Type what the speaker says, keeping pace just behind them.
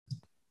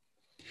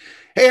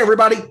Hey,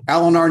 everybody,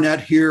 Alan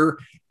Arnett here,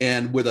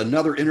 and with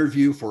another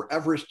interview for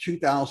Everest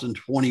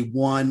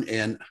 2021.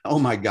 And oh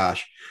my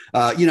gosh,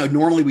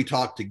 normally we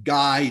talk to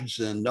guides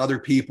and other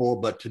people,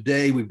 but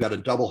today we've got a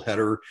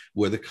doubleheader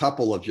with a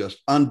couple of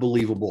just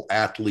unbelievable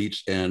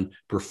athletes and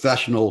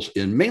professionals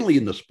mainly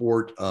in the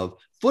sport of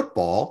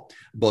football,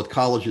 both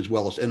college as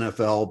well as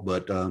NFL,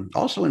 but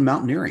also in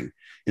mountaineering.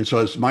 And so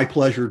it's my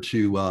pleasure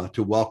to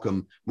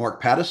welcome Mark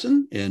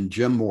Pattison and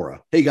Jim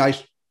Mora. Hey,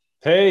 guys.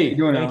 Hey,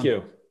 thank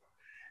you.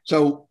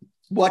 So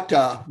what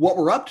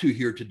we're up to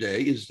here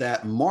today is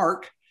that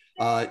Mark,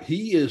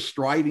 he is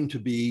striving to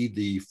be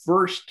the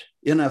first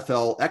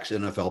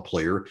ex-NFL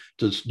player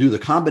to do the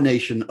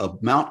combination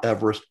of Mount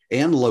Everest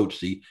and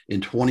Lhotse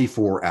in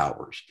 24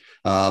 hours.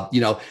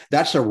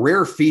 That's a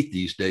rare feat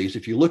these days.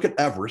 If you look at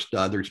Everest,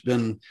 there's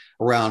been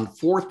around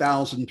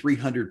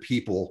 4,300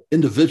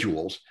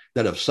 individuals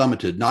that have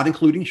summited, not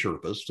including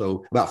Sherpas,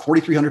 so about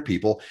 4,300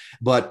 people,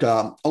 but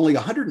only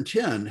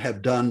 110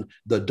 have done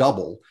the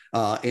double,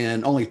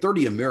 and only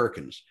 30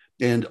 Americans.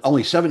 And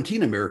only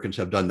 17 Americans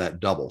have done that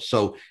double.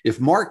 So if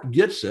Mark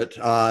gets it,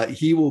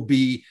 he will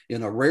be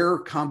in a rare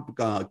company,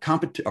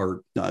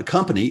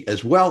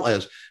 as well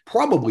as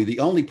probably the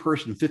only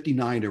person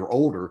 59 or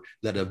older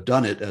that have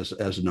done it as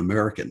an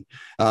American.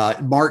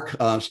 Mark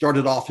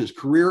started off his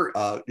career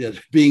as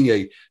being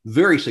a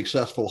very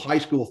successful high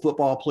school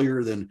football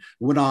player, then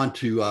went on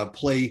to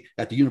play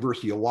at the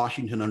University of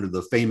Washington under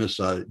the famous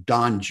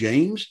Don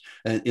James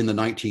in the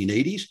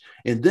 1980s.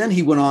 And then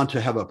he went on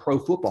to have a pro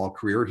football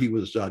career. He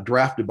was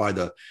drafted by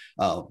the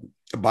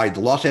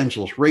Los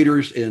Angeles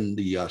Raiders in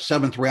the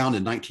seventh round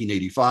in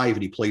 1985,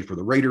 and he played for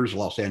the Raiders,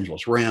 Los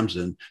Angeles Rams,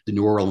 and the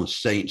New Orleans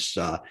Saints,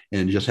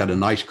 and just had a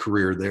nice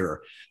career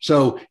there.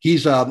 So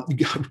he's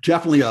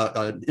definitely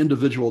an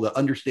individual that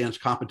understands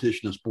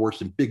competition in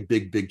sports and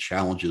big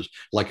challenges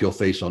like you'll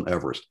face on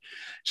Everest.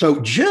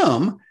 So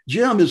Jim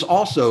has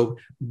also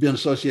been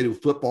associated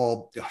with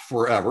football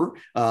forever.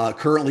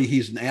 Currently,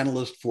 he's an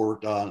analyst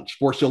for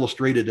Sports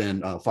Illustrated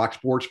and Fox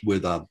Sports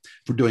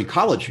for doing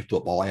college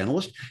football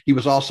analyst. He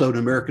was also an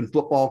American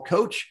football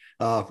coach,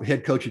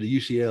 head coach of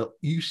the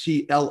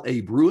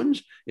UCLA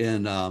Bruins,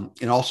 and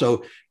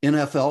also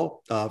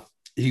NFL.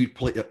 He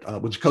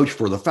was coach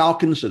for the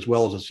Falcons as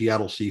well as the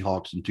Seattle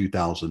Seahawks in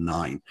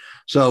 2009.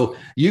 So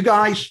you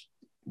guys,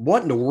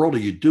 what in the world are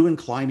you doing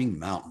climbing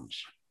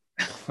mountains?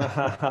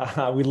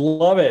 We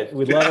love it.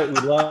 We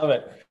love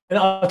it. And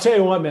I'll tell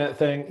you one minute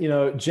thing,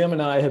 Jim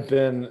and I have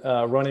been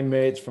running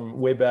mates from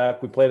way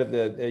back. We played at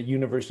the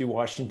University of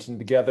Washington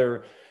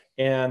together,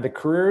 and the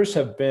careers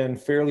have been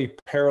fairly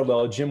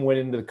parallel. Jim went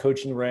into the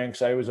coaching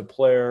ranks. I was a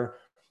player.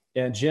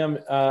 And Jim,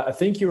 I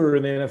think you were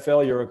in the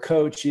NFL. You're a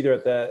coach, either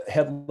at the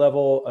head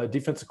level, a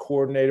defensive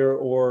coordinator,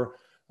 or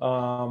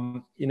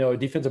a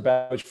defensive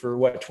back coach for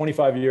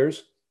 25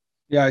 years?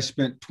 Yeah, I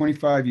spent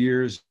 25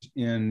 years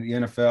in the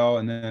NFL,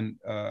 and then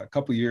a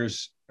couple of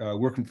years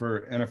working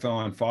for NFL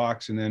on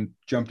Fox, and then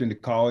jumped into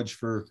college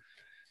for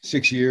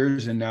 6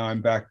 years, and now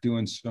I'm back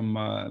doing some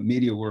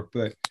media work.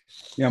 But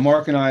yeah,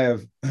 Mark and I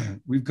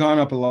we've gone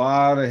up a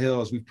lot of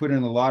hills. We've put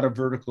in a lot of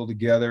vertical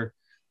together.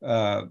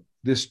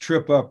 This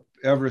trip up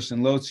Everest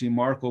and Lhotse,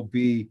 Mark will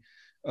be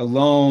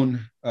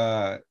alone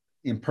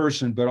in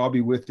person, but I'll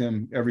be with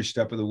him every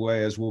step of the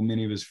way, as will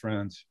many of his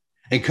friends.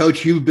 And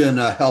Coach, you've been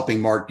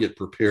helping Mark get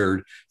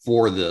prepared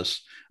for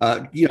this.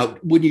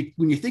 When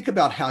you think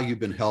about how you've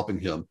been helping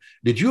him,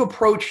 did you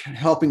approach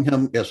helping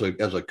him as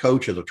a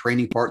coach, as a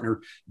training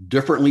partner,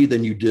 differently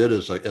than you did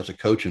as a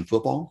coach in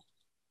football?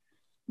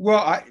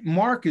 Well,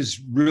 Mark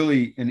is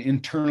really an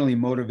internally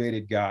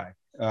motivated guy.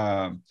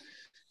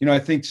 I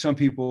think some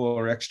people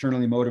are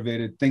externally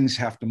motivated. Things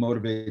have to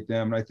motivate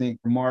them. And I think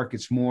for Mark,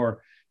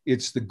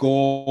 it's the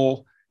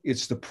goal,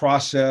 it's the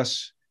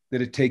process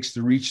that it takes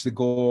to reach the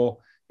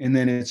goal. And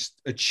then it's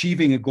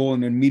achieving a goal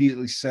and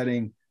immediately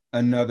setting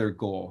another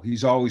goal.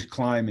 He's always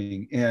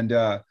climbing. And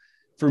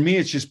for me,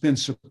 it's just been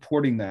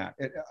supporting that.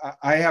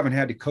 I haven't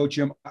had to coach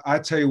him. I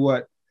tell you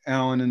what,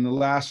 Alan, in the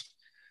last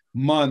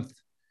month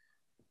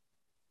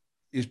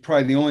is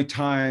probably the only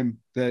time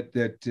that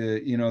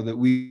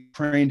we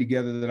trained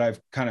together that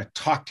I've kind of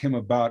talked to him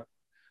about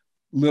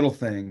little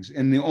things.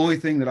 And the only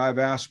thing that I've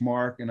asked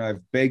Mark and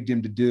I've begged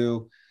him to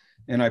do,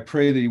 and I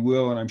pray that he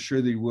will, and I'm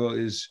sure that he will,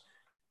 is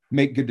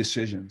make good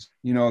decisions.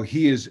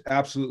 He is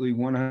absolutely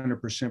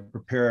 100%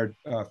 prepared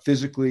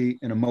physically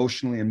and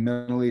emotionally and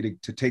mentally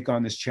to take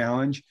on this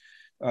challenge.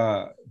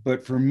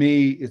 But for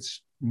me,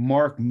 it's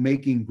Mark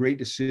making great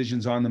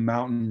decisions on the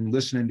mountain,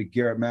 listening to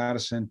Garrett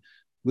Madison,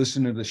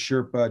 listening to the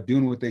Sherpa,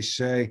 doing what they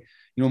say.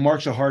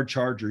 Mark's a hard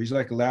charger. He's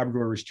like a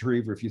Labrador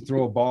retriever. If you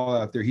throw a ball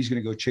out there, he's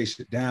going to go chase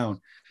it down.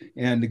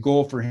 And the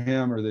goal for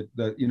him, or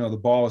the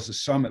ball is the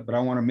summit. But I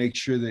want to make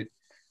sure that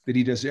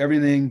he does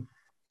everything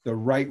the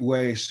right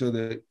way so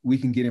that we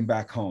can get him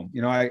back home.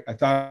 I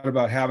thought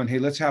about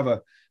let's have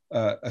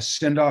a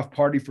send-off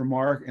party for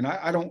Mark. And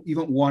I don't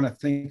even want to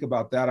think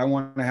about that. I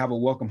want to have a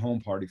welcome home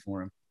party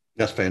for him.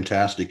 That's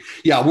fantastic.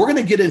 Yeah, we're going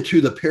to get into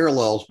the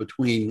parallels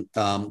between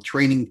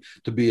training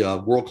to be a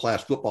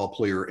world-class football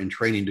player and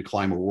training to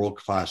climb a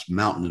world-class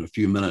mountain in a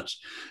few minutes.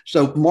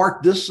 So,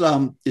 Mark, this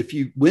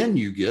when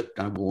you get,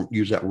 I won't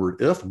use that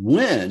word if,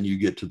 when you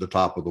get to the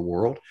top of the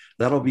world,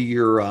 that'll be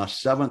your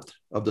seventh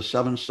of the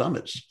seven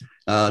summits.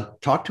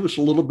 Talk to us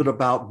a little bit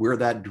about where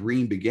that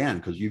dream began,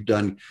 because you've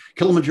done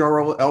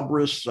Kilimanjaro,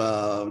 Elbrus,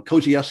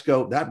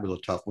 Kosciuszko. That was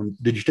a tough one.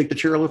 Did you take the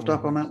chairlift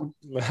up on that one?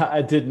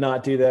 I did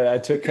not do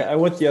that. I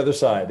went the other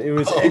side. It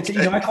was, I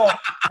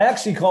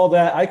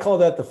call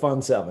that the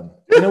fun seven.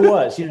 And it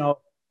was, in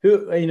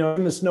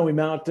the snowy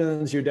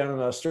mountains, you're down in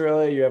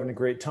Australia, you're having a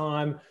great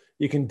time.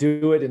 You can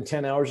do it in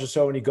 10 hours or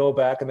so, and you go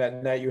back, and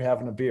that night you're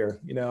having a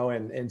beer,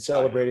 and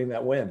celebrating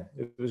that win.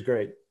 It was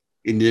great.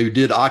 And you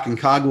did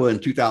Aconcagua in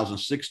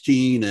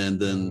 2016, and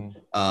then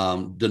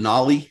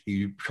Denali.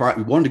 You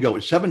wanted to go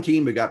at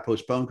 17, but got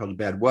postponed because of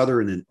bad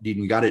weather, and then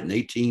you got it in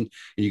 18,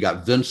 and you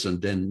got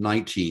Vincent in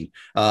 19.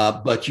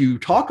 But you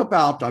talk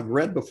about, I've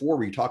read before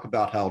where you talk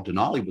about how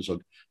Denali was a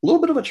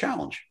little bit of a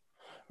challenge.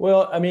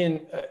 Well, I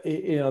mean,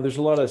 there's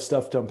a lot of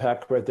stuff to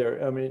unpack right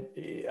there. I mean,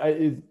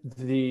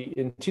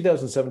 in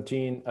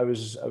 2017, I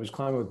was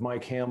climbing with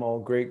Mike Hamill,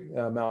 great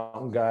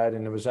mountain guide,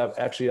 and it was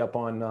actually up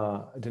on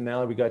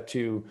Denali. We got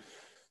to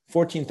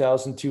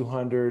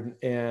 14,200,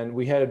 and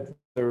we had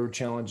other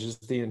challenges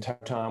the entire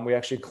time. We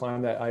actually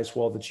climbed that ice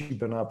wall that you've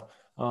been up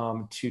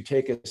to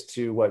take us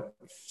to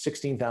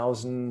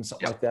 16,000,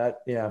 something like that.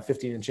 Yeah,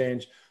 15 and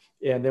change.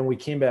 And then we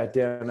came back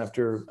down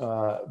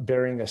after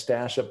burying a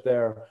stash up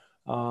there.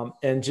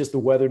 And just the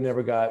weather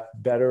never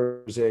got better.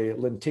 There was a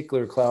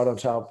lenticular cloud on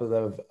top of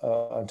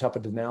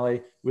Denali.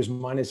 It was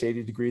minus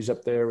 80 degrees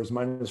up there. It was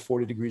minus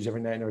 40 degrees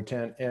every night in our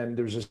tent. And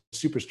there was a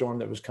superstorm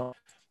that was coming.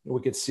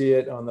 We could see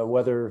it on the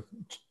weather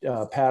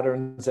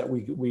patterns that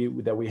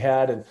we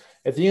had. And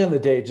at the end of the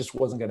day, it just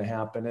wasn't going to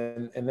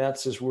happen. And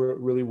that's just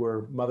really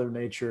where Mother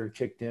Nature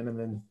kicked in. And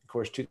then, of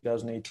course,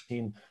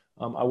 2018,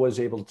 I was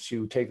able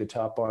to take the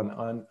top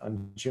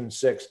on June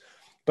 6th.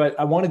 But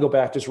I want to go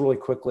back just really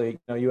quickly.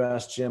 You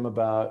asked Jim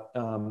about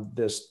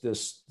this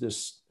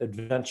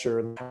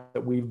adventure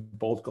that we've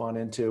both gone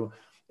into,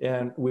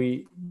 and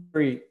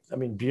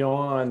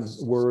beyond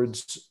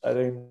words. I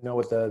didn't know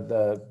what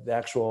the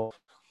actual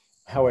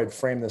how I'd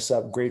frame this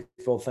up.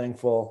 Grateful,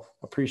 thankful,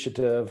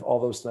 appreciative, all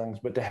those things.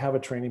 But to have a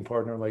training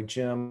partner like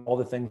Jim, all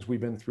the things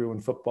we've been through in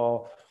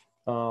football.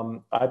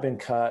 I've been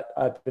cut.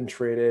 I've been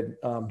traded.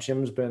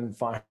 Jim's been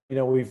fine.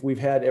 We've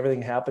had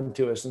everything happen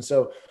to us, and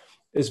so.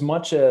 As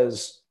much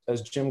as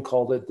Jim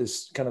called it,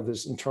 this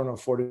internal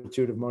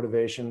fortitude of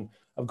motivation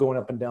of going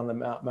up and down the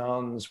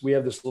mountains, we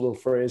have this little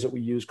phrase that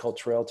we use called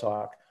trail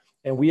talk.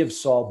 And we have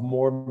solved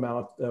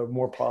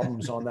more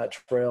problems on that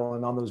trail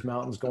and on those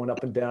mountains going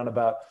up and down,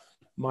 about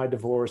my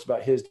divorce,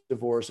 about his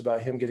divorce,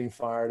 about him getting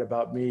fired,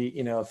 about me,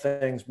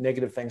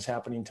 negative things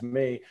happening to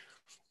me.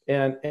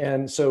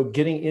 And so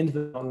getting into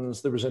the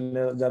mountains, there was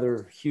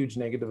another huge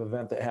negative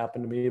event that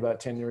happened to me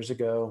about 10 years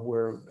ago,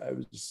 where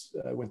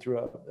I went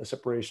through a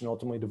separation,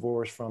 ultimately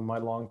divorced from my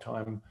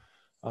longtime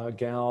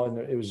gal. And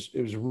it was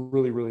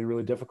really, really,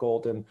 really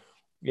difficult. And,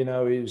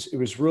 it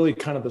was really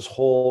kind of this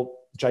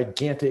whole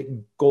gigantic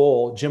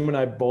goal. Jim and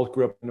I both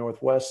grew up in the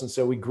Northwest. And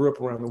so we grew up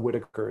around the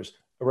Whitakers,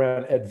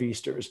 around Ed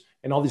Viesturs,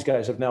 and all these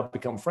guys have now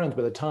become friends.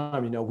 By the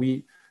time,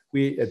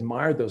 we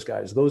admired those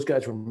guys. Those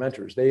guys were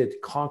mentors. They had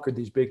conquered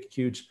these big,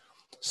 huge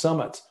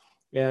summits.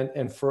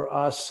 And for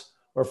us,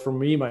 or for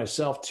me,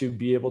 myself, to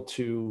be able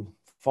to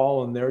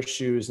follow in their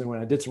shoes. And when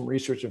I did some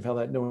research of how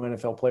that no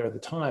NFL player at the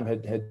time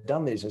had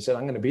done these, I said,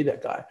 I'm going to be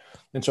that guy.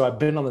 And so I've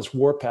been on this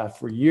warpath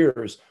for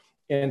years.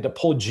 And to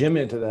pull Jim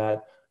into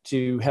that,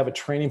 to have a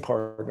training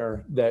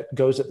partner that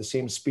goes at the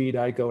same speed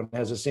I go and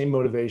has the same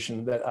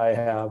motivation that I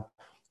have,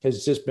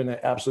 has just been an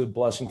absolute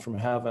blessing from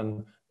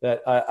heaven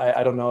that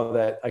I don't know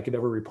that I could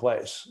ever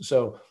replace.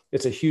 So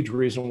it's a huge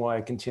reason why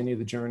I continue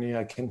the journey.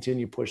 I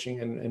continue pushing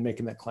and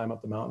making that climb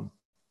up the mountain.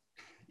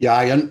 Yeah,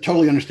 I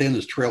totally understand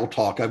this trail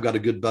talk. I've got a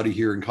good buddy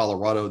here in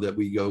Colorado that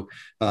we go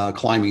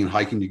climbing and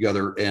hiking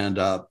together. And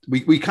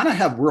we kind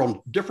of we're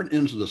on different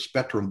ends of the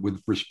spectrum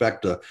with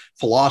respect to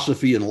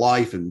philosophy and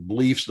life and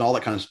beliefs and all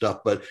that kind of stuff.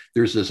 But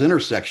there's this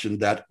intersection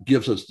that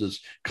gives us this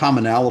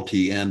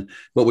commonality.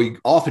 But we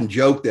often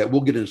joke that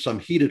we'll get in some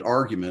heated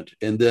argument,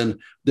 and then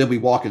we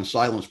walk in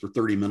silence for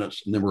 30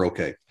 minutes, and then we're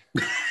okay.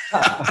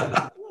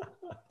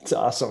 It's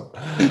awesome.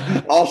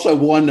 Also,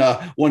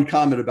 one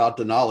comment about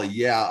Denali.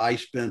 Yeah, I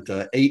spent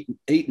 8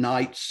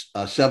 nights,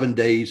 7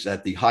 days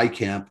at the high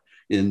camp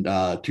in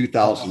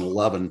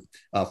 2011.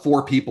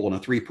 4 people in a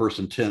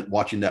 3-person tent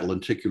watching that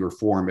lenticular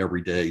form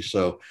every day.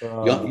 So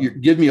you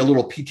give me a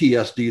little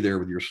PTSD there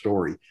with your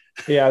story.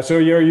 Yeah, so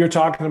you're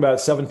talking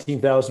about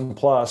 17,000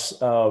 plus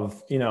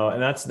of,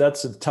 and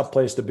that's a tough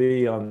place to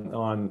be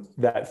on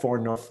that far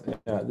north,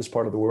 this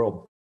part of the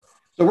world.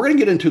 So we're going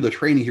to get into the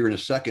training here in a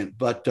second,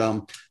 but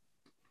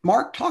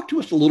Mark, talk to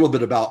us a little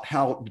bit about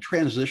how the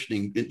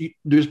transitioning.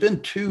 There's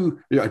been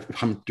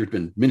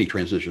many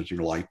transitions in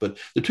your life, but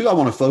the two I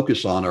want to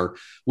focus on are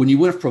when you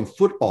went from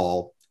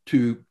football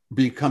to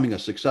becoming a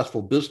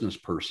successful business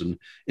person,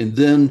 and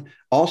then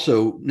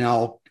also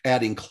now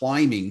adding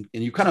climbing,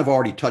 and you kind of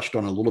already touched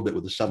on it a little bit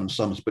with the Seven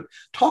Summits, but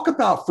talk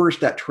about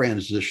first that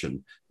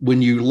transition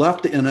when you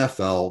left the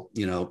NFL.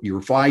 You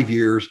were 5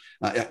 years.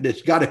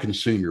 It's got to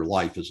consume your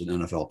life as an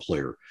NFL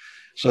player.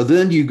 So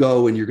then you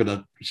go and you're going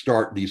to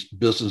start these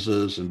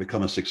businesses and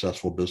become a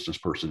successful business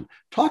person.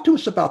 Talk to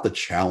us about the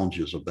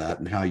challenges of that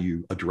and how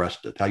you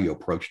addressed it, how you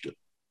approached it.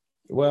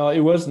 Well,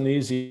 it wasn't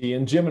easy.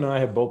 And Jim and I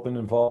have both been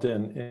involved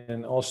in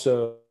and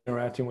also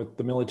interacting with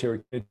the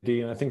military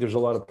community. And I think there's a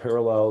lot of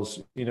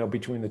parallels,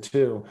 between the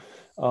two.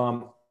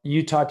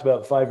 You talked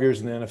about 5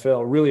 years in the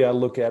NFL. Really, I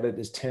look at it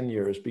as 10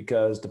 years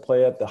because to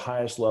play at the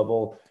highest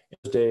level in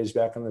those days,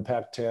 back in the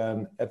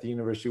Pac-10 at the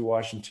University of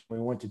Washington, we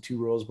went to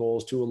 2 Rose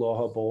Bowls, 2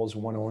 Aloha Bowls,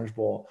 and 1 Orange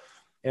Bowl.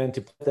 And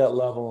to play at that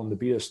level and to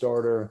be a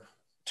starter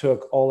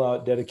took all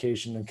out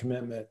dedication and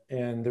commitment.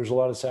 And there's a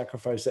lot of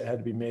sacrifice that had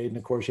to be made. And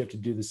of course you have to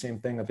do the same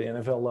thing at the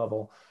NFL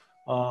level.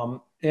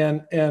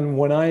 And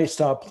when I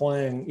stopped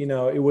playing,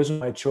 it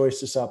wasn't my choice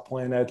to stop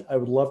playing. I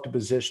would love to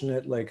position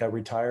it like I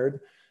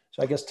retired.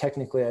 So I guess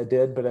technically I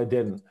did, but I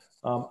didn't.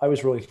 I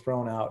was really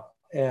thrown out.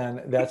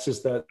 And that's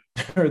just the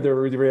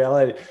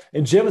reality.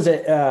 And Jim is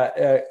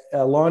a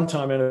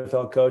longtime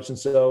NFL coach. And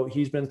so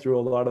he's been through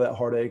a lot of that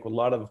heartache with a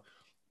lot of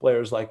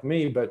players like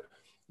me, but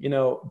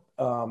the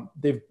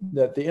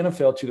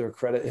NFL, to their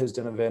credit, has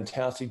done a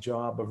fantastic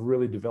job of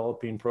really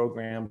developing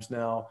programs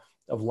now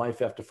of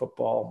life after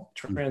football,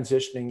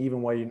 transitioning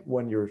even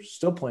when you're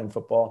still playing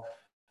football,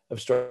 of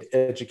starting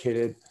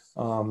educated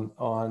on,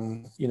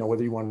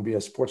 whether you want to be a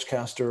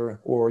sportscaster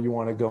or you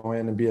want to go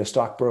in and be a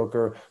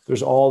stockbroker.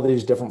 There's all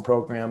these different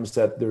programs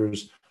that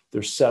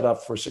they're set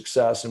up for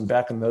success. And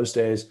back in those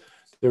days,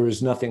 there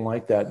was nothing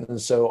like that.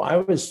 And so I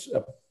was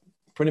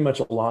pretty much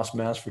a lost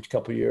mess for a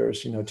couple of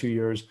years, 2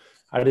 years.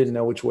 I didn't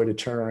know which way to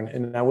turn,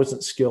 and I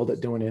wasn't skilled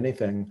at doing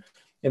anything.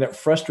 And it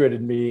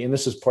frustrated me, and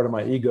this is part of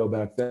my ego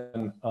back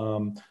then,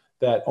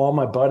 that all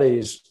my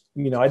buddies,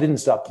 I didn't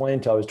stop playing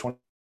until I was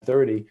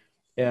 30,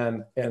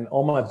 and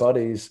all my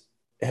buddies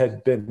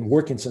had been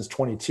working since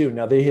 22.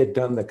 Now they had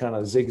done the kind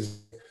of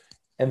zigzag,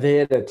 and they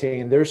had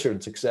attained their certain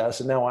success,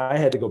 and now I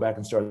had to go back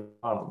and start at the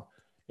bottom.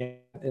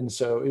 And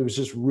so it was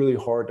just really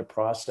hard to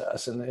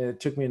process, and it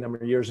took me a number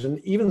of years.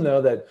 And even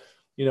though that,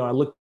 I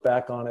look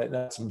back on it and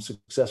had some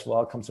successful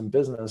outcomes in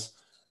business,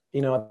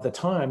 at the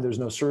time, there's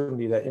no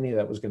certainty that any of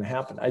that was going to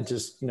happen. I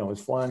just,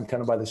 was flying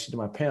kind of by the seat of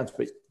my pants,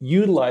 but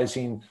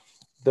utilizing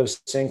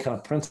those same kind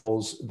of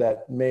principles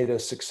that made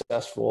us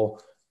successful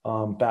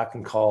back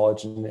in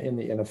college and in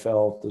the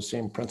NFL, those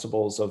same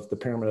principles of the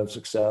pyramid of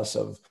success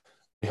of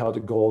how to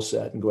goal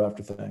set and go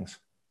after things.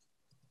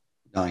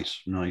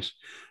 Nice.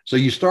 So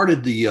you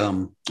started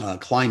the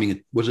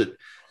climbing. Was it,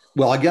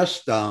 well, I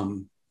guess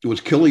it was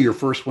Kili your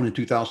first one in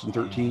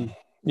 2013?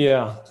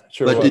 Yeah,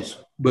 sure was.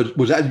 But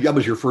was that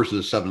was your first of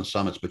the 7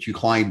 summits, but you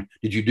climbed,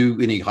 did you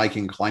do any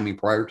hiking, climbing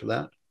prior to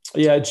that?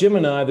 Yeah, Jim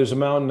and I, there's a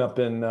mountain up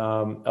in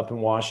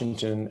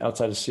Washington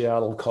outside of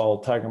Seattle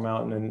called Tiger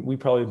Mountain. And we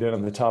probably been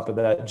on the top of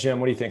that. Jim,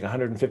 what do you think?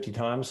 150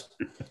 times?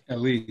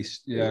 At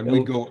least. Yeah. And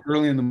we'd go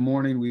early in the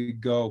morning.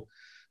 We'd go,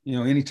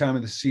 any time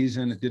of the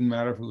season. It didn't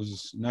matter if it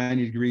was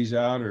 90 degrees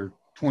out or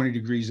 20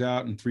 degrees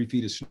out and 3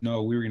 feet of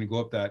snow. We were going to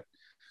go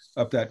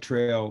up that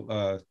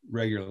trail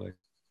regularly.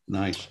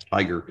 Nice.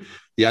 Tiger.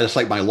 Yeah, it's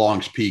like my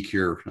Long's Peak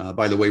here.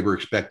 By the way, we're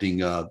expecting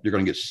you're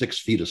going to get 6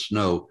 feet of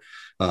snow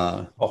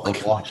on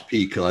Long's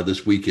Peak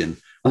this weekend.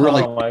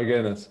 Oh my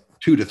goodness.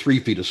 2 to 3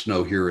 feet of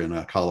snow here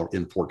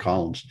in Fort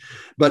Collins.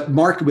 But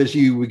Mark, as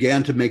you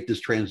began to make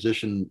this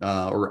transition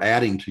or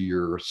adding to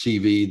your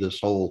CV, this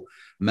whole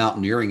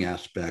mountaineering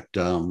aspect,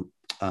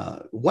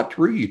 what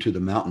drew you to the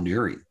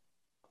mountaineering?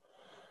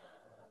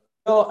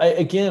 Well,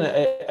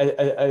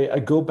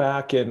 I go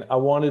back and I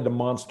wanted a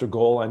monster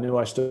goal. I knew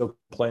I still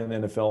play in the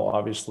NFL,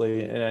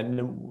 obviously. And I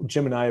knew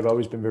Jim and I have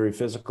always been very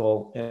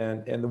physical.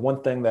 And the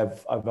one thing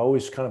that I've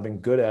always kind of been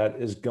good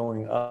at is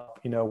going up.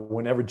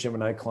 Whenever Jim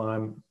and I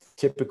climb,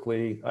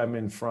 typically I'm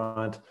in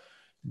front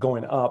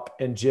going up,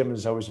 and Jim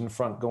is always in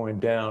front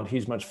going down.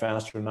 He's much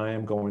faster than I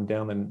am going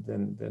down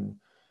than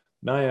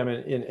I am.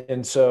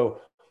 And so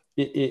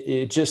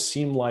it just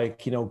seemed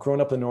like,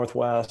 growing up in the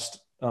Northwest,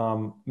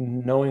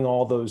 knowing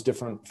all those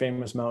different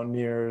famous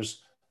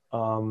mountaineers,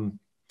 looking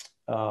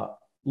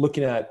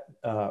at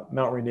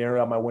Mount Rainier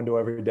out my window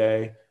every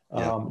day.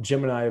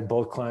 Jim and I have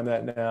both climbed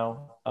that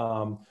now.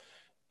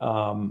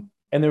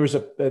 And there was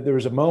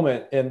a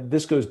moment, and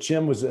this goes,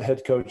 Jim was the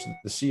head coach of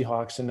the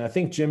Seahawks. And I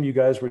think, Jim, you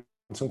guys were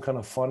doing some kind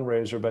of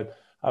fundraiser, but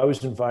I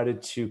was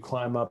invited to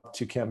climb up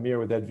to Camp Muir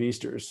with Ed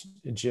Viesturs,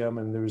 Jim,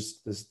 and there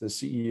was the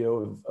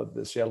CEO of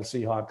the Seattle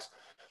Seahawks.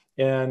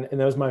 And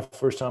that was my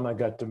first time I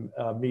got to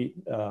meet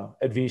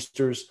Ed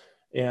Viesturs,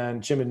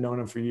 and Jim had known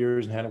him for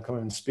years and had him come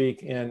in and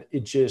speak. And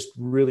it just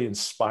really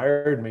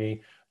inspired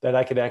me that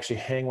I could actually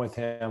hang with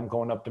him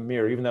going up to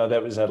Muir, even though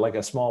that was like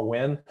a small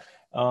win.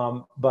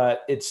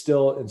 But it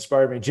still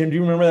inspired me. Jim, do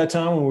you remember that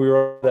time when we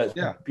were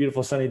that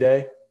beautiful sunny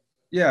day?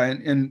 Yeah.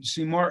 And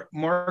see,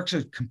 Mark's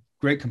a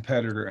great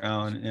competitor,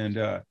 Alan.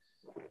 And,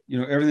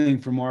 everything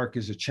for Mark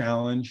is a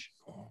challenge,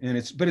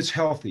 but it's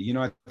healthy.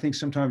 I think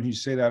sometimes when you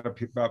say that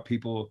about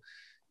people,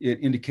 it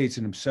indicates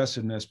an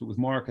obsessiveness, but with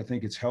Mark, I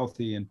think it's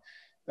healthy. And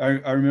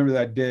I remember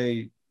that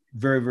day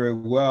very, very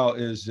well,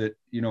 is that,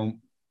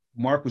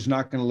 Mark was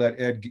not going to let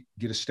Ed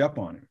get a step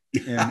on him.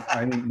 And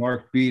I think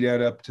Mark beat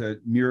Ed up to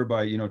Muir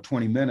by,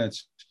 20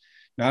 minutes.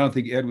 Now, I don't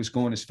think Ed was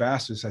going as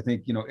fast as I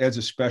think, Ed's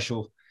a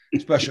special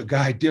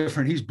guy,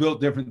 different. He's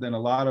built different than a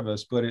lot of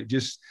us, but it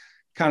just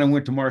kind of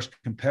went to Mark's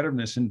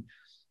competitiveness. And,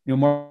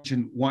 Mark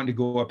wanting to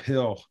go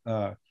uphill.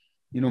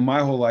 My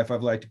whole life,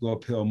 I've liked to go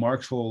uphill.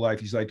 Mark's whole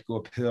life, he's liked to go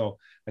uphill.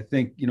 I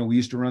think, we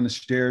used to run the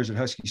stairs at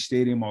Husky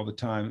Stadium all the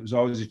time. It was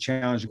always a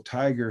challenge with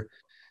Tiger.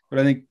 But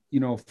I think,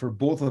 for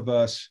both of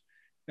us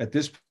at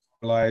this point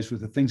in our lives,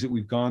 with the things that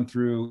we've gone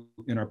through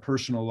in our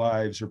personal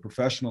lives or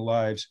professional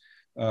lives,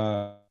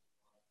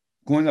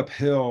 going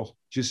uphill,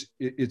 just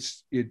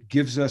it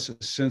gives us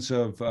a sense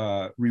of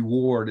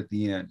reward at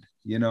the end.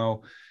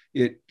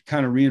 It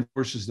kind of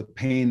reinforces the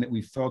pain that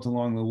we felt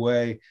along the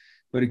way,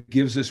 but it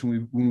gives us,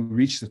 when we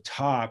reach the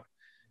top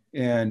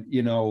and,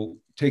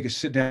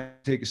 sit down,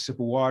 take a sip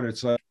of water,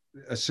 it's like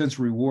a sense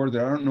of reward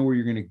that I don't know where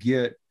you're going to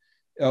get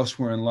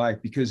elsewhere in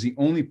life, because the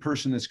only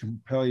person that's going to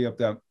propel you up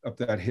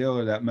that hill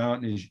or that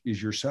mountain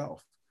is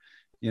yourself,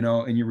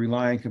 and you're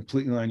relying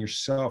completely on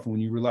yourself. And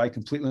when you rely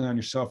completely on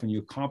yourself and you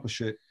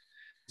accomplish it,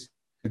 it's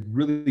a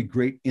really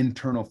great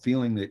internal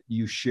feeling that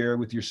you share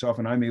with yourself.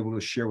 And I'm able to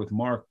share with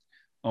Mark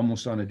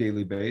almost on a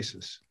daily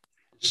basis.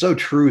 So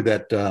true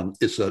that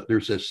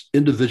there's this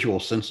individual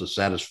sense of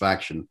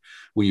satisfaction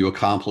when you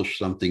accomplish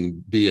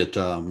something, be it,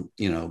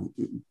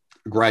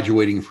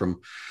 graduating from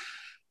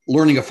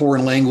learning a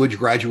foreign language,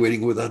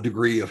 graduating with a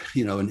degree of, at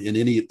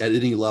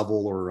any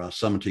level, or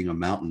summiting a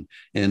mountain.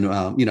 And,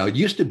 it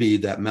used to be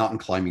that mountain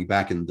climbing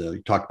back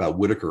you talked about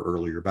Whitaker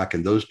earlier, back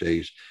in those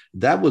days,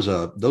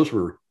 those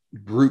were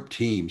group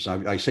teams.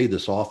 I say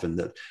this often,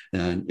 that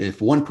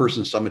if one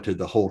person summited,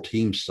 the whole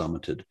team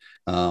summited.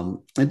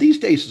 And these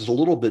days it's a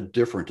little bit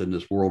different in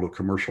this world of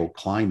commercial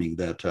climbing,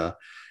 that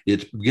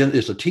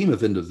it's a team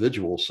of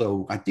individuals.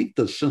 So I think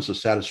the sense of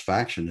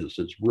satisfaction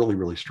is really,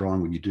 really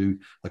strong when you do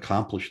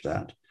accomplish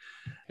that.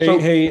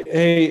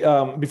 Hey,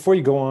 before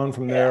you go on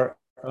from there,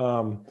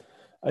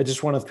 I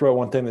just want to throw out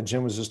one thing that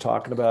Jim was just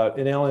talking about.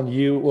 And Alan,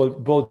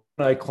 both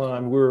and I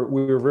climbed. We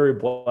were very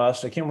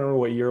blessed. I can't remember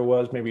what year it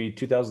was, maybe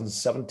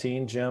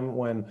 2017, Jim,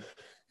 when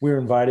we were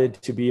invited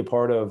to be a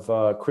part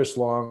of Chris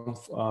Long,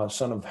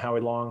 son of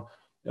Howie Long,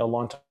 a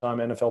longtime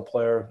NFL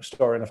player,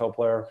 star NFL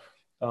player.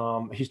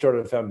 He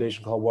started a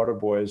foundation called Water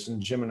Boys,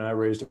 and Jim and I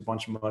raised a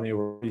bunch of money,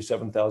 over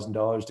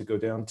 $87,000, to go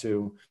down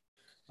to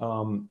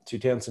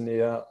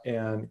Tanzania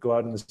and go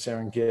out in the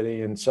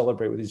Serengeti and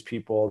celebrate with these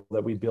people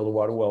that we'd build a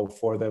water well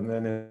for them. And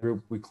then in a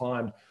group we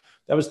climbed.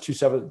 That was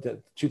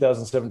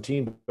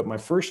 2017. But my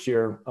first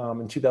year,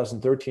 in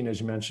 2013, as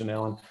you mentioned,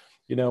 Alan,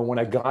 when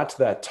I got to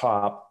that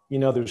top,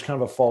 there's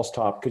kind of a false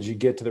top, because you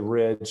get to the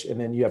ridge and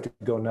then you have to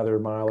go another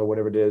mile or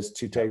whatever it is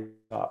to take the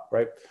top,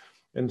 right?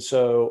 And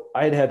so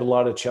I had a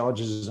lot of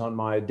challenges on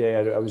my day.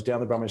 I was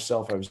down there by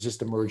myself. I was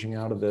just emerging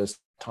out of this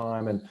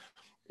time.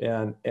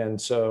 And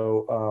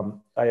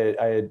so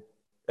I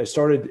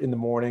started in the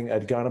morning.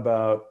 I'd gone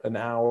about an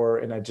hour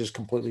and I just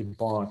completely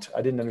bonked.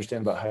 I didn't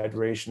understand about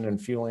hydration and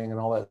fueling and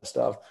all that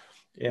stuff.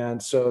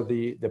 And so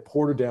the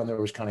porter down there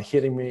was kind of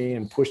hitting me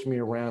and pushed me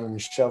around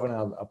and shoving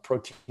a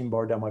protein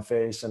bar down my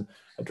face. And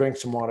I drank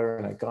some water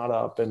and I got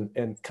up and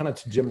kind of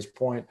to Jim's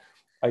point,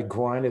 I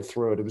grinded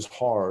through it. It was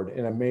hard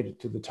and I made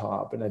it to the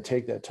top, and I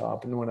take that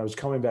top. And when I was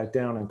coming back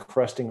down and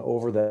cresting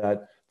over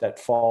that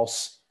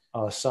false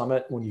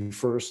summit, when you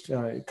first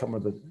come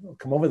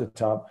over the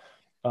top,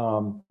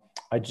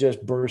 I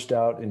just burst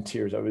out in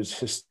tears. I was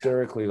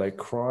hysterically like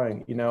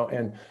crying,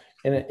 and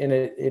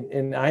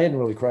I hadn't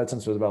really cried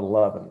since I was about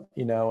 11,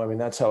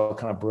 that's how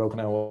kind of broken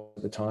I was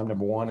at the time,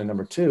 number one. And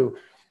number two,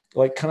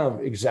 like kind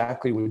of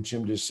exactly what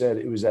Jim just said,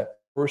 it was that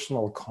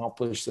personal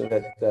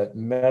accomplishment, that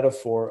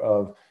metaphor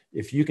of,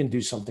 if you can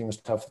do something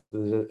as tough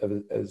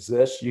as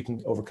this, you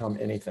can overcome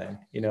anything,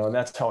 and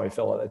that's how I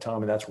felt at the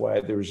time. And that's why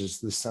there was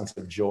just this sense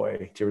of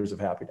joy, tears of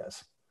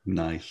happiness.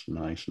 Nice.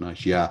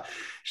 Yeah.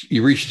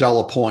 You reached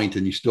Stella Point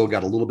and you still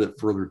got a little bit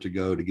further to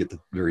go to get to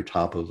the very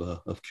top of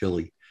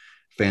Kili.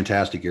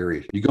 Fantastic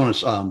area. You going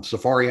to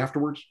safari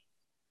afterwards?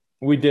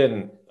 We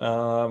didn't.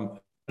 And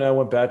I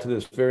went back to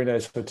this very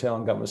nice hotel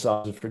and got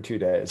massages for 2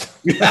 days.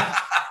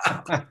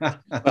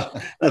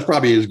 That's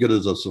probably as good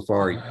as a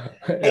safari.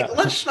 Hey,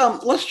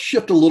 let's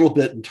shift a little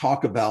bit and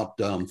talk about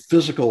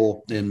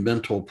physical and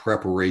mental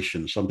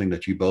preparation, something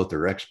that you both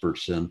are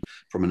experts in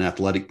from an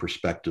athletic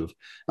perspective.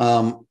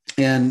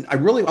 And I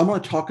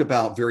want to talk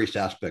about various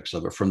aspects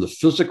of it, from the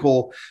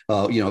physical,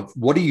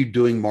 what are you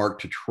doing,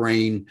 Mark, to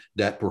train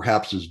that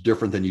perhaps is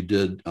different than you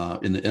did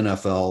in the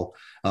NFL?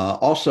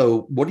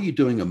 Also, what are you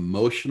doing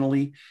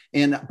emotionally?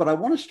 But I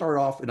want to start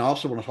off, and I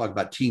also want to talk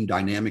about team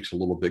dynamics a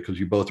little bit because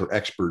you both are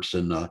experts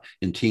in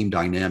team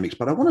dynamics.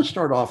 But I want to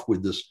start off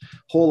with this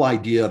whole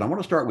idea, and I want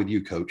to start with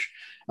you, Coach,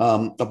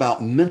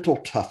 about mental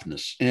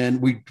toughness.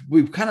 And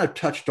we've kind of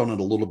touched on it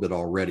a little bit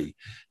already.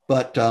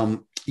 But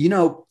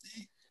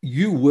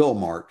you will,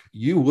 Mark,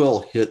 you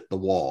will hit the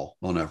wall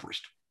on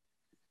Everest.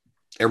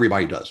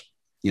 Everybody does.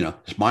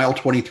 It's mile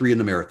 23 in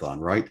the marathon,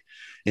 right?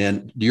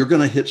 And you're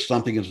going to hit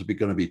something. It's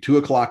going to be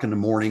 2:00 in the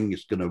morning.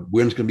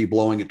 Wind's going to be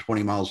blowing at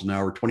 20 miles an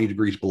hour, 20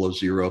 degrees below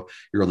zero.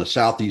 You're on the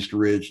southeast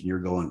ridge and you're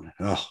going,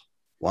 oh,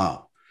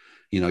 wow.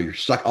 You're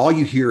stuck. All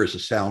you hear is the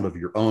sound of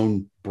your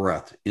own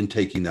breath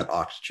intaking that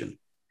oxygen.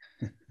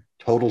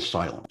 Total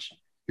silence.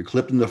 You're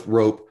clipping the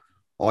rope.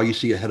 All you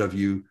see ahead of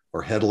you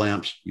are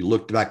headlamps. You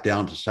look back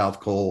down to South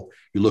Col.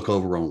 You look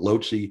over on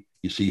Lhotse.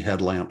 You see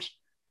headlamps.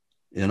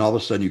 And all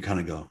of a sudden you kind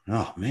of go,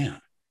 oh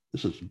man,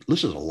 this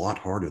is a lot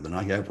harder than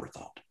I ever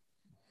thought.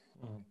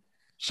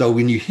 So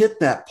when you hit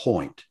that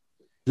point,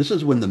 this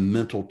is when the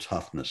mental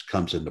toughness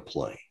comes into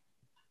play.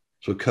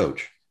 So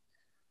Coach,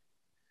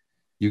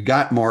 you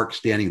got Mark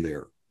standing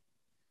there.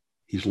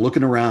 He's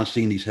looking around,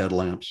 seeing these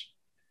headlamps,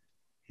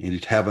 and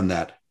he's having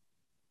that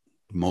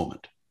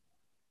moment.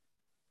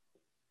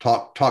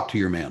 Talk to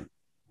your man.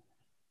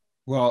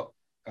 Well,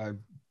 I've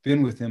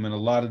been with him in a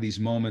lot of these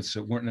moments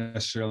that weren't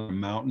necessarily a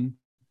mountain,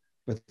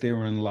 but they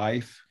were in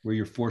life where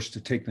you're forced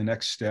to take the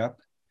next step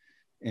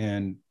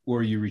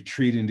or you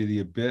retreat into the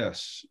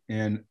abyss.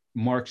 And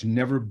Mark's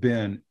never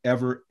been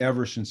ever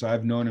since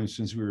I've known him,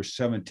 since we were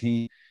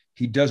 17,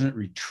 he doesn't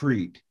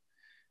retreat.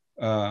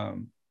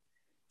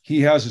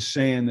 He has a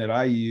saying that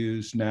I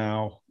use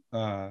now,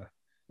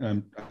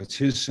 it's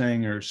his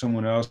saying or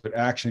someone else, but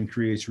action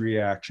creates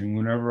reaction.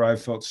 Whenever I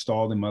felt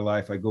stalled in my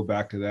life, I go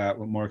back to that,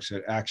 what Mark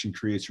said, action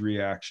creates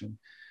reaction.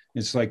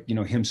 It's like,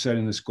 him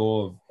setting this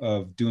goal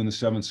of doing the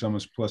 7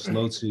 summits plus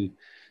Lhotse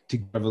to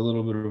have a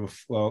little bit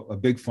of a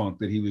big funk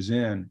that he was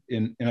in.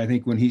 And I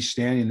think when he's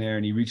standing there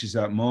and he reaches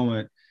that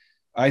moment,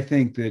 I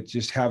think that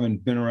just having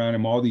been around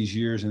him all these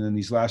years and then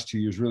these last 2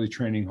 years really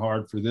training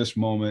hard for this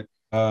moment,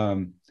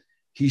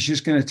 he's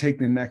just going to take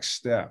the next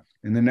step.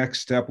 And the next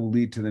step will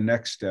lead to the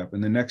next step.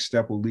 And the next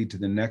step will lead to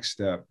the next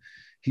step.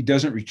 He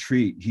doesn't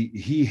retreat.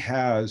 He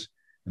has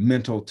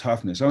mental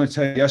toughness. I'm going to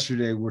tell you,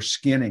 yesterday we're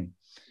skinning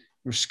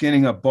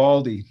up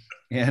Baldy,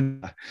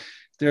 and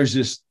there's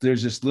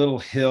this little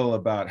hill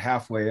about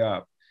halfway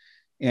up.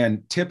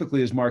 And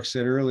typically, as Mark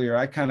said earlier,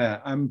 I'm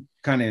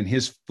kind of in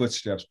his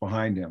footsteps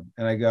behind him.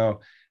 And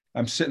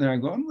I'm sitting there, I'm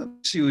going,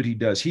 let's see what he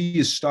does. He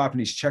is stopping,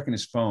 he's checking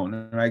his phone.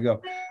 And I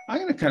go, I'm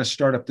going to kind of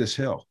start up this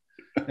hill.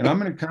 And I'm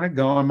going to kind of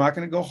go, I'm not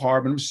going to go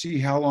hard, but I'm going to see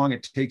how long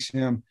it takes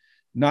him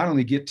not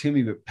only get to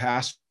me, but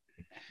past.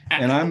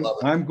 And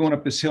I'm going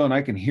up this hill and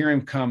I can hear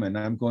him coming.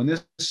 I'm going,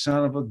 this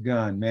son of a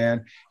gun,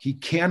 man. He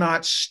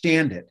cannot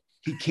stand it.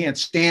 He can't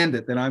stand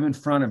it that I'm in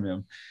front of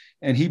him.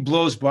 And he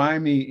blows by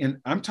me. And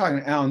I'm talking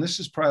to Alan,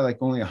 this is probably like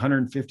only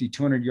 150,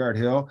 200 yard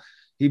hill.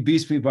 He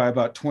beats me by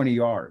about 20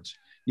 yards,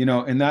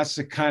 and that's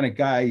the kind of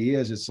guy he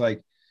is. It's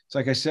like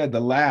I said,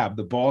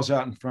 the ball's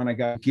out in front. I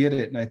got to get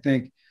it. And I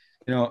think,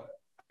 I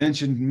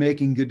mentioned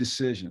making good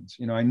decisions.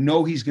 I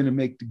know he's going to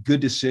make the good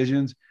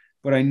decisions,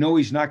 but I know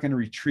he's not going to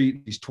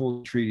retreat. He's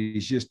totally retreated.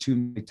 He's just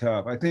too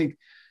tough. I think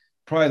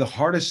probably the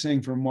hardest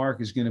thing for Mark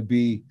is going to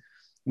be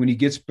when he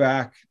gets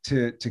back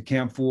to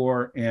Camp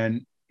 4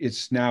 and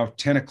it's now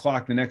 10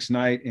 o'clock the next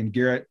night and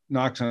Garrett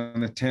knocks on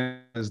the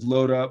tent, says,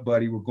 load up,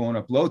 buddy, we're going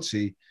up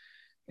Lhotse.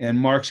 And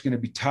Mark's going to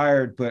be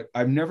tired, but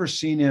I've never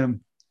seen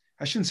him.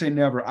 I shouldn't say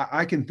never.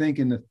 I can think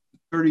in the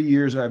 30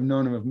 years I've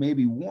known him of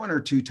maybe 1 or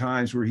 2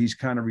 times where he's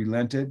kind of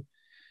relented.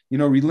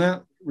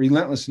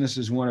 Relentlessness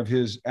is one of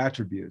his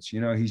attributes.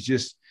 He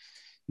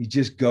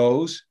just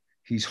goes.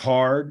 He's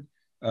hard.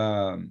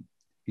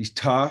 He's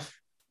tough.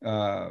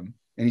 And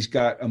he's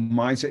got a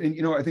mindset.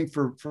 And, I think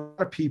for a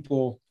lot of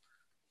people,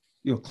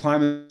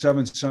 climbing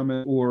 7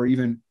 summit or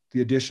even the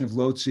addition of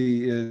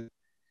Lhotse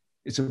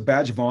it's a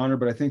badge of honor,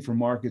 but I think for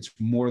Mark, it's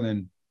more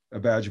than a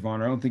badge of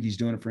honor. I don't think he's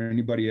doing it for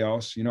anybody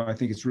else. I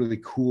think it's really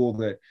cool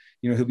that,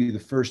 he'll be the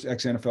first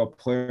ex-NFL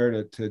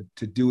player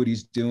to do what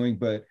he's doing.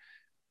 But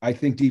I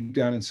think deep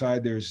down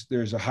inside,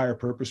 there's a higher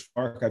purpose for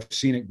Mark. I've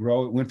seen it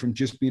grow. It went from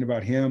just being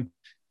about him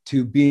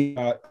to being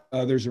about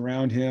others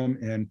around him.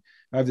 And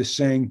I have this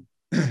saying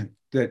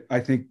that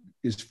I think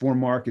is for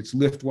Mark. It's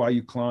lift while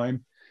you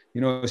climb.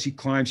 As he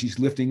climbs, he's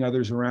lifting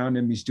others around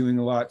him. He's doing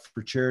a lot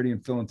for charity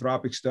and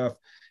philanthropic stuff.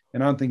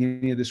 And I don't think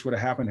any of this would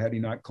have happened had he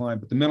not climbed.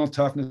 But the mental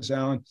toughness,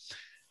 Alan,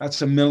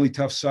 that's a mentally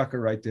tough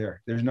sucker right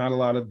there. There's not a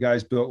lot of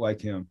guys built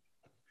like him.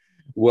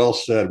 Well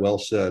said. Well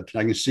said.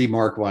 I can see,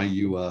 Mark, why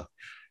you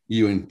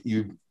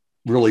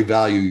really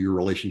value your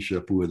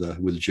relationship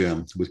with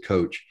Jim, with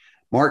Coach.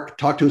 Mark,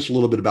 talk to us a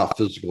little bit about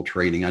physical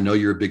training. I know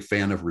you're a big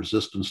fan of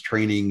resistance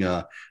training.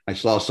 I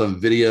saw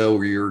some video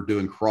where you're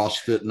doing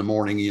CrossFit in the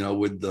morning,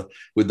 with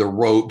the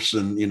ropes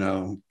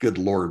and, good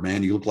Lord,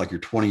 man, you look like you're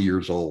 20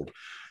 years old.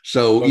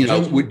 So,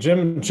 well,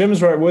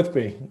 Jim's right with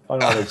me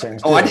on all these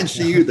things. I didn't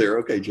see you there.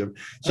 Okay, Jim.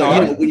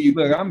 So when you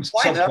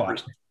climb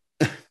Everest,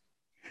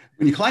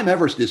 when you climb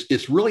Everest,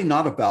 it's really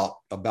not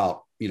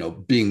about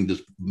being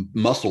this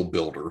muscle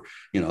builder,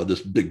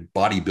 this big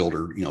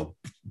bodybuilder,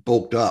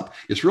 bulked up.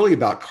 It's really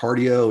about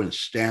cardio and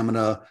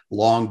stamina,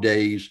 long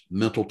days,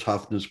 mental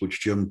toughness,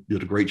 which Jim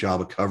did a great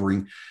job of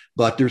covering.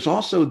 But there's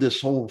also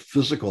this whole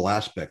physical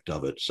aspect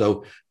of it.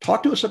 So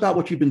talk to us about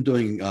what you've been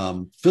doing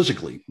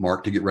physically,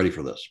 Mark, to get ready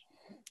for this.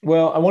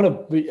 Well, I want to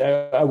be,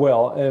 I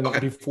will. And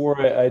Okay.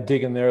 before I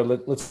dig in there,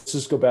 let's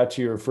just go back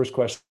to your first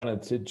question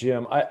to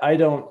Jim. I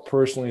don't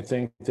personally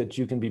think that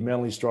you can be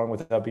mentally strong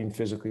without being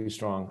physically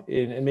strong.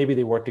 And maybe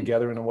they work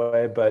together in a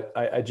way, but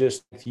I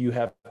just, you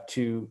have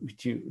to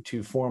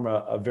form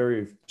a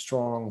very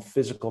strong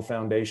physical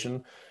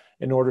foundation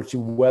in order to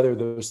weather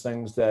those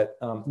things that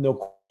no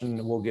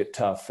question will get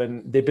tough.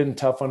 And they've been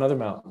tough on other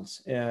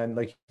mountains. And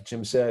like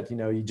Jim said,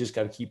 you just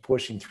got to keep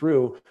pushing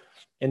through.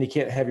 And you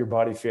can't have your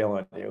body fail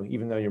on you,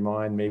 even though your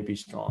mind may be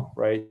strong,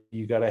 right?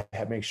 You got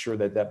to make sure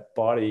that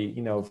body,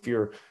 if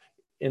you're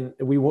in,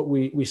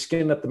 we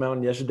skinned up the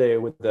mountain yesterday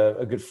with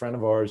a good friend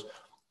of ours,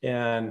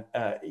 and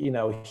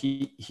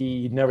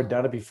he'd never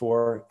done it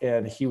before,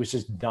 and he was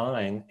just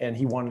dying, and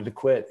he wanted to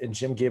quit. And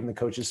Jim gave him the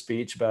coach's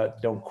speech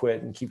about don't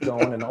quit and keep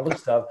going and all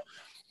this stuff.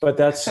 But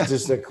that's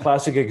just a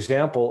classic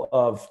example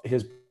of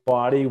his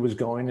body was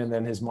going and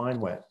then his mind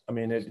went. I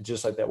mean, it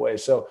just like that way.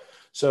 So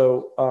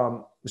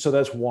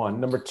that's one.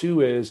 Number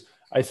two is,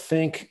 I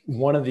think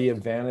one of the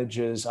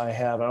advantages I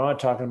have, and I'm not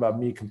talking about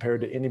me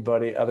compared to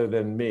anybody other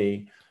than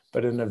me,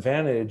 but an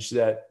advantage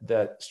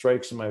that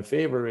strikes in my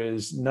favor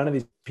is none of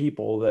these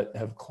people that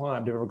have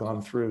climbed have ever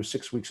gone through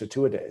 6 weeks of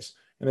two-a-days.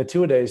 And the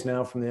two-a-days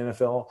now from the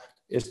NFL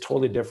is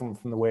totally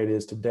different from the way it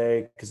is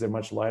today because they're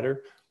much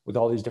lighter with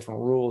all these different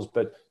rules.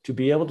 But to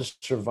be able to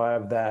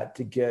survive that,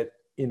 to get,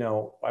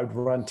 I'd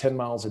run 10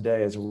 miles a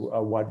day as a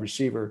wide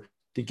receiver,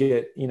 to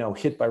get,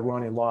 hit by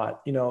Ronnie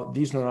Lott,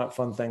 these are not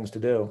fun things to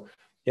do.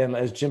 And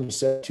as Jim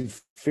said, to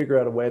figure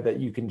out a way that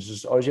you can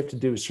just, all you have to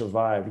do is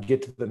survive,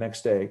 get to the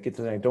next day,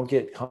 don't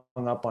get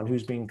hung up on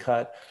who's being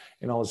cut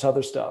and all this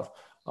other stuff.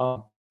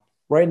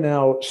 Right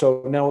now,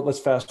 so now let's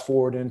fast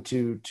forward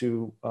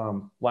into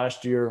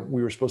last year.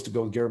 We were supposed to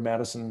go with Garrett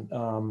Madison.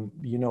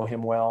 You know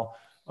him well.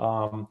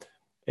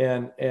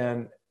 And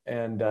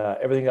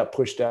everything got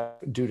pushed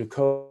out due to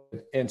COVID.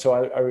 And so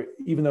I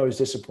even though I was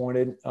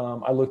disappointed,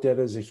 I looked at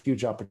it as a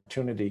huge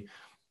opportunity.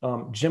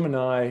 Jim and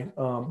I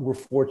were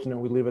fortunate.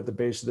 We live at the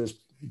base of this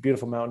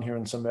beautiful mountain here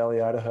in Sun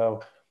Valley,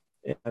 Idaho.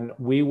 And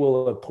we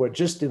will put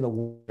just in the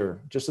winter,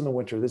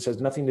 this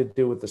has nothing to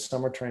do with the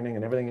summer training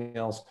and everything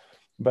else,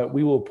 but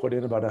we will put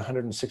in about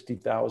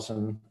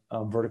 160,000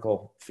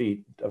 vertical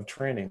feet of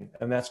training.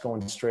 And that's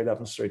going straight up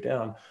and straight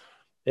down.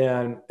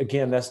 And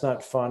again, that's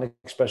not fun,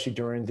 especially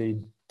during the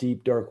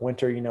deep, dark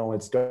winter.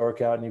 It's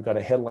dark out and you've got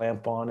a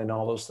headlamp on and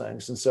all those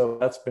things. And so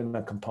that's been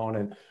a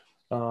component.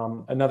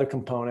 Another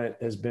component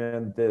has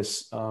been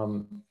this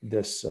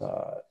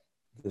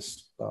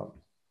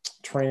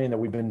training that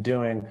we've been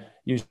doing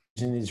using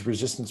these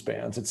resistance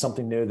bands. It's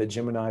something new that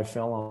Jim and I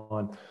fell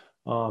on.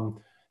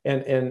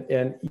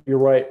 And you're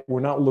right. We're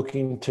not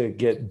looking to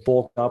get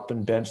bulked up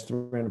and bench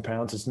 300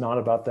 pounds. It's not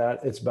about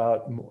that. It's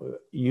about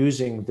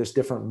using this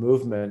different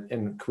movement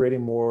and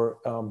creating more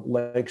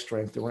leg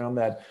strength around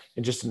that.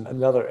 And just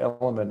another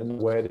element in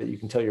the way that you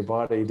can tell your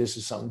body, this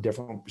is something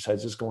different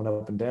besides just going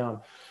up and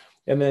down.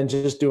 And then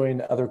just doing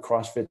other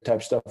CrossFit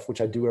type stuff, which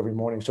I do every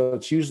morning. So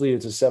it's a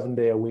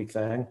 7-day-a-week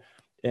thing.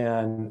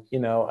 And,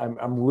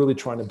 I'm really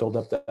trying to build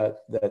up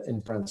that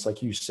endurance,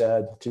 like you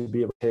said, to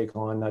be able to take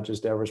on not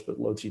just Everest, but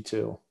Lhotse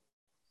too.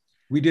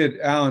 We did,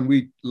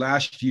 Alan,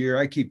 last year,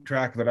 I keep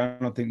track of it. I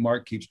don't think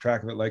Mark keeps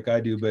track of it like I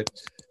do, but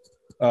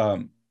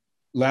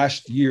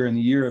last year, in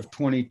the year of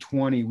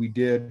 2020, we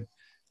did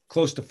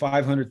close to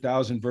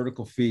 500,000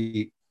 vertical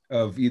feet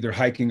of either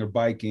hiking or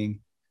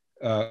biking,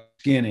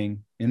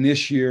 skinning. And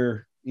this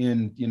year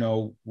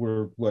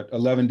we're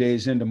 11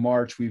 days into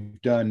March,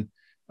 we've done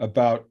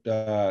about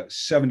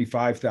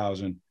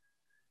 75,000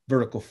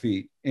 vertical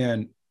feet.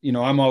 And,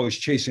 I'm always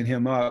chasing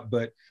him up,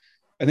 but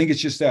I think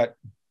it's just that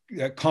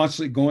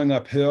constantly going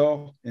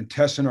uphill and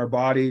testing our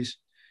bodies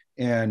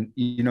and,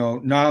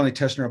 not only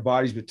testing our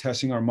bodies, but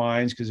testing our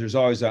minds. Cause there's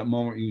always that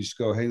moment you just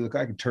go, hey, look,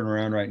 I can turn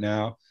around right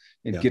now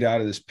and get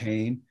out of this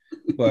pain.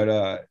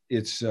 But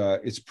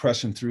it's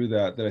pressing through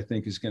that I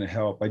think is going to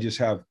help.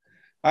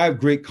 I have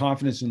great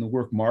confidence in the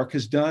work Mark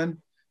has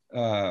done.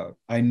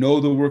 I know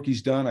the work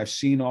he's done. I've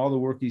seen all the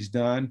work he's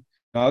done.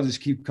 I'll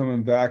just keep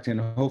coming back and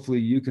hopefully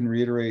you can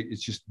reiterate.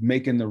 It's just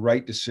making the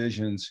right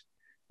decisions,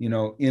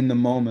 in the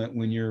moment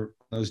when you're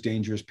on those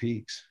dangerous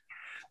peaks.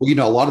 Well,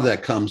 a lot of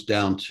that comes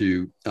down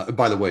to,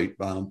 by the way,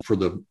 for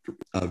the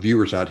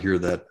viewers out here,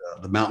 that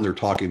the mountain they're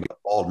talking about,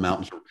 Bald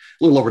Mountains, are a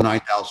little over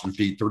 9,000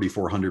 feet,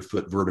 3,400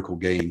 foot vertical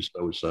gains.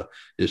 So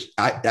it's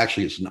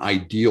an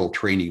ideal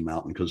training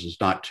mountain because it's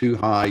not too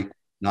high,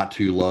 not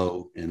too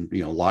low, and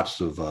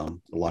lots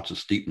of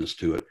steepness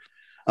to it.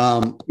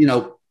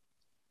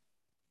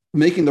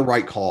 Making the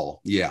right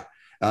call. Yeah.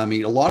 I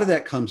mean, a lot of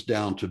that comes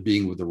down to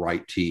being with the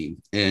right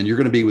team. And you're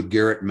going to be with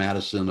Garrett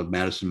Madison of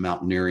Madison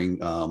Mountaineering.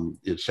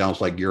 It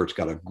sounds like Garrett's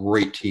got a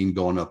great team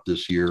going up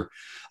this year.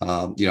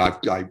 Garrett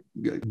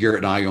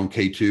and I own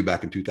K2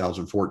 back in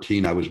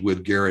 2014. I was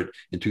with Garrett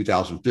in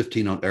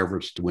 2015 on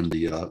Everest when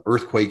the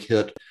earthquake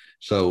hit.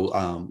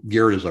 So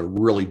Garrett is a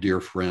really dear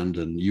friend,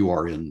 and you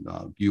are in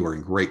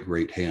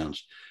great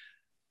hands.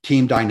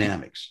 Team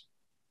dynamics.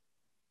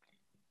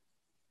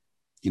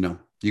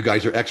 You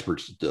guys are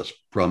experts at this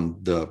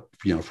from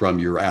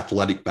your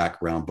athletic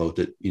background, both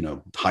at,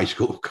 high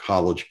school,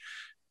 college,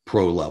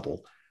 pro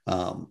level.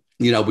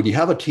 When you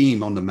have a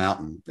team on the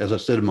mountain, as I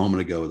said a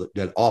moment ago,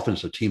 that often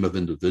is a team of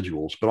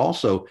individuals, but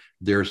also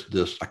there's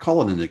this, I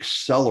call it an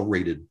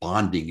accelerated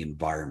bonding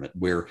environment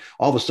where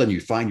all of a sudden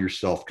you find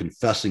yourself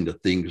confessing to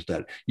things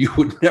that you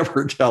would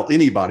never tell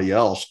anybody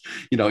else,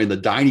 in the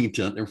dining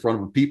tent in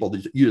front of people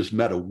that you just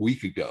met a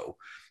week ago.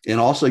 And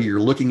also you're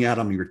looking at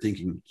them and you're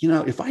thinking,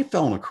 if I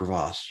fell in a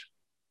crevasse,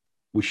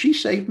 would she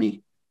save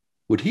me?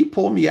 Would he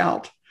pull me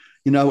out?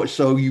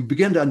 So you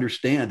begin to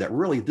understand that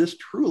really this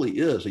truly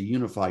is a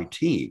unified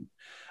team.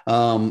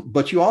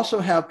 But you also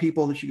have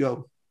people that you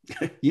go,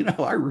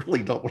 I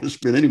really don't want to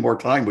spend any more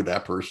time with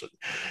that person.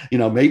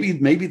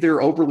 Maybe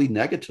they're overly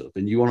negative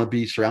and you want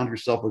to surround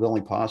yourself with only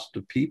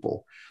positive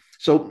people.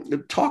 So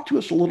talk to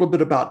us a little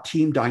bit about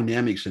team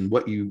dynamics and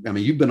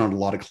you've been on a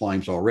lot of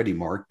climbs already,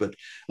 Mark, but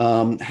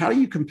how do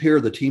you compare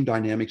the team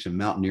dynamics in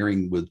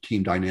mountaineering with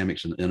team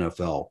dynamics in the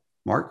NFL?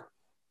 Mark?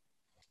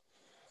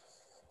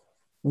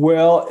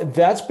 Well,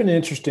 that's been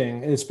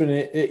interesting. It's been,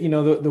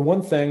 the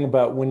one thing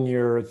about when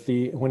you're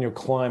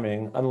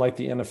climbing, unlike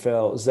the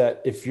NFL, is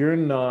that if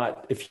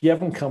you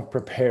haven't come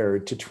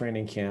prepared to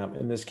training camp,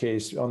 in this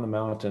case on the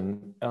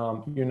mountain,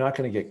 you're not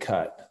going to get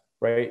cut,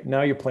 right?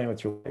 Now you're playing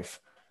with your life.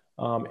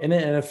 In the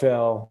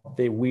NFL,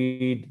 they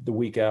weed the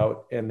week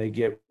out and they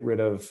get rid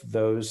of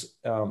those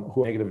who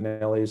are negative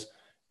Nellies,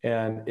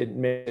 and it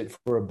makes it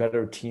for a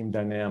better team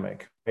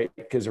dynamic, right?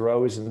 Because they're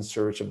always in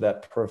search of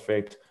that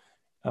perfect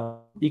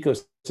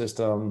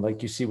ecosystem,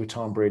 like you see with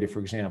Tom Brady, for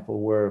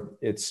example, where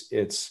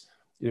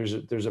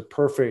there's a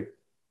perfect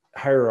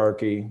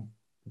hierarchy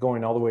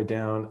going all the way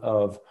down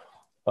of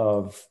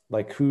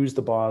like who's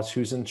the boss,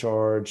 who's in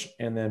charge,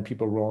 and then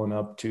people rolling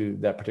up to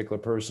that particular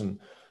person.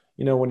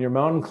 When you're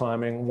mountain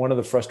climbing, one of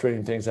the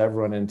frustrating things I've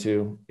run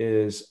into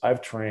is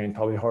I've trained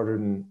probably harder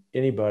than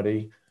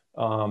anybody.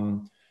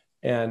 And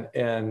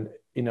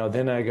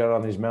then I got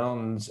on these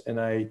mountains and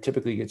I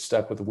typically get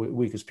stuck with the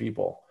weakest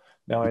people.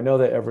 Now I know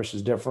that Everest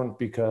is different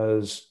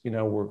because,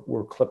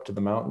 we're clipped to the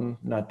mountain,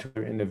 not to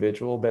an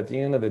individual, but at the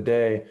end of the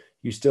day,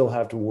 you still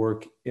have to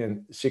work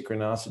in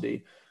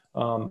synchronicity.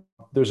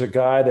 There's a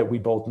guy that we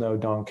both know,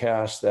 Don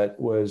Cash, that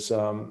was,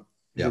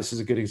 this is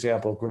a good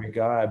example, great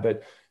guy,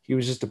 but he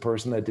was just a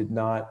person that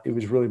it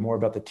was really more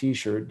about the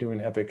t-shirt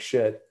doing epic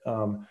shit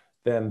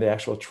than the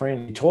actual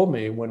training. He told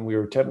me when we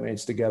were tent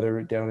mates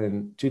together down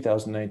in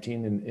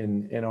 2019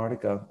 in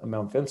Antarctica,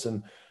 Mount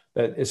Vinson,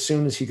 that as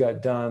soon as he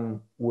got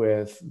done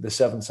with the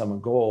 7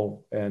 summit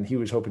goal and he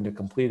was hoping to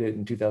complete it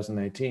in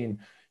 2019,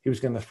 he was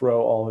going to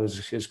throw all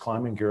his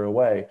climbing gear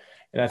away.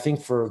 And I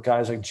think for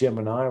guys like Jim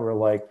and I, we're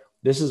like,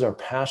 this is our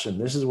passion.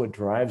 This is what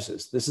drives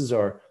us. This is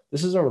our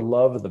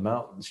love of the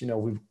mountains.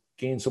 We've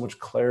gained so much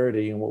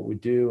clarity in what we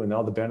do and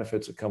all the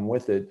benefits that come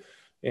with it.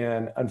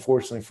 And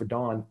unfortunately for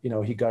Don,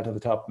 he got to the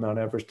top of Mount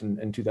Everest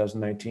in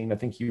 2019. I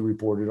think he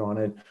reported on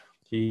it.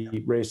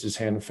 He raised his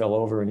hand and fell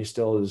over, and he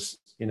still is,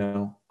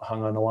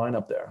 hung on the line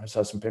up there. I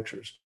saw some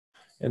pictures.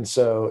 And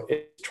so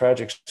it's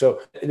tragic.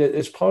 So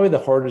it's probably the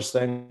hardest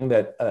thing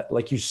that,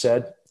 like you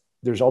said,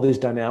 there's all these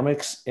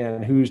dynamics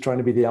and who's trying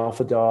to be the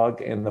alpha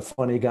dog and the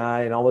funny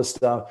guy and all this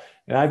stuff.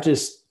 And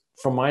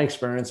from my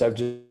experience, I've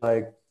just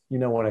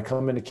when I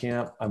come into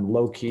camp, I'm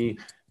low key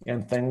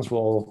and things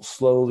will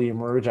slowly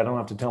emerge. I don't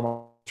have to tell my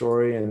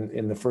story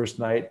in the first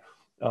night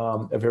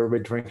of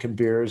everybody drinking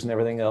beers and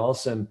everything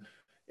else. And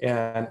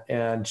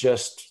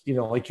just,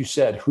 like you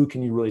said, who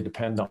can you really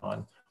depend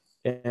on?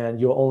 And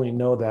you'll only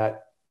know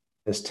that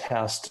this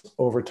test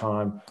over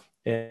time.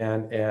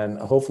 And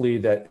hopefully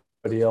that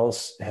everybody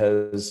else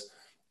has,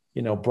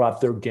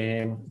 brought their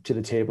game to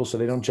the table so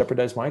they don't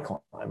jeopardize my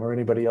climb or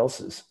anybody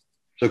else's.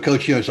 So,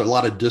 Coach, there's a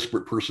lot of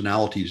disparate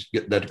personalities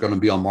that are going to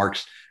be on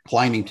Mark's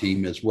climbing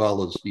team, as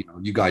well as,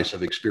 you guys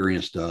have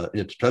experienced,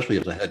 especially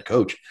as a head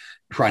coach,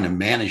 trying to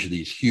manage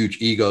these huge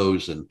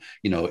egos and,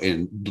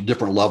 and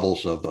different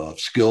levels of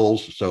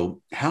skills. So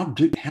how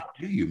do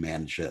you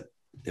manage it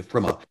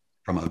from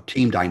a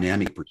team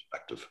dynamic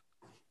perspective?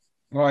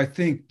 Well, I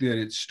think that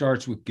it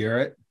starts with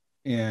Garrett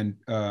and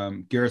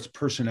Garrett's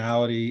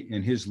personality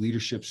and his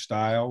leadership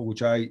style,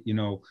 which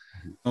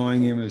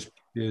knowing him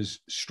is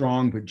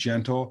strong but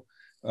gentle.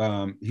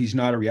 He's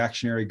not a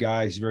reactionary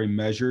guy. He's very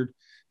measured.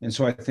 And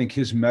so I think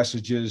his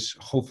messages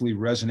hopefully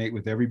resonate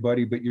with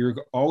everybody, but you're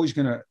always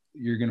going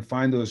to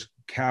find those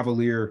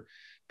cavalier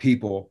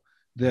people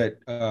that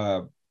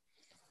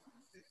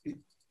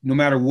no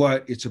matter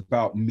what, it's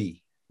about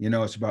me,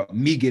 it's about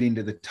me getting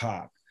to the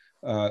top.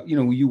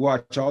 you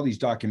watch all these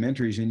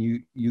documentaries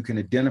and you can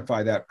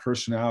identify that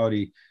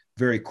personality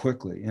very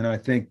quickly. And I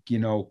think,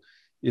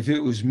 if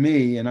it was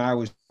me and I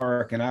was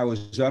Mark and I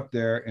was up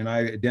there and I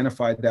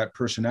identified that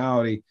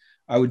personality,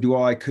 I would do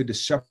all I could to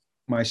separate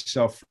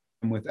myself from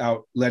him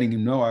without letting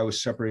him know I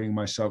was separating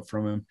myself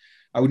from him.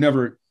 I would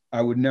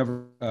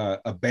never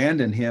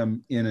abandon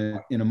him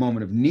in a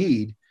moment of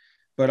need,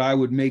 but I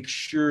would make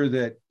sure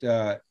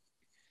that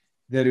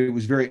it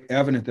was very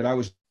evident that I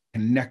was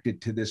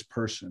connected to this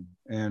person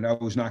and I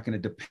was not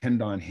going to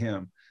depend on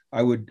him.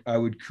 I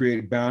would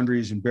create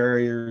boundaries and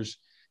barriers,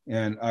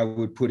 and I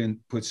would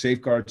put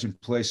safeguards in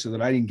place so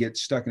that I didn't get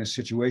stuck in a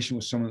situation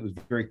with someone that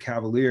was very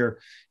cavalier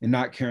and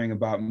not caring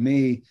about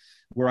me,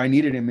 where I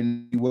needed him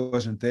and he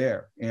wasn't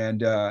there.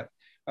 And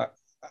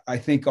I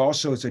think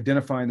also it's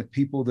identifying the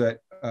people that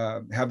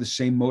have the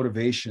same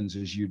motivations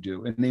as you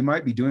do. And they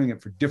might be doing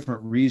it for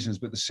different reasons,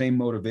 but the same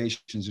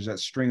motivations. There's that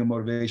string of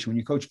motivation. When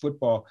you coach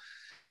football,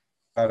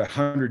 about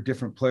 100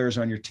 different players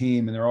on your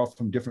team, and they're all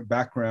from different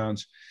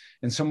backgrounds.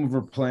 And some of them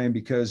are playing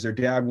because their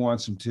dad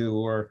wants them to,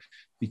 or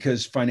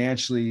because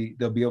financially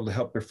they'll be able to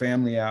help their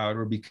family out,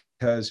 or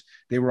because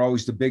they were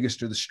always the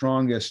biggest or the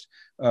strongest.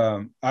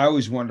 I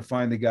always wanted to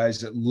find the guys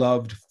that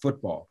loved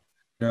football,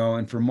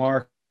 and for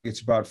Mark,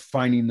 it's about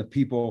finding the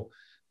people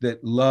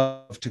that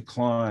love to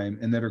climb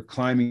and that are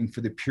climbing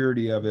for the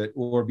purity of it,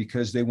 or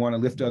because they want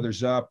to lift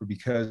others up, or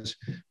because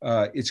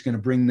it's going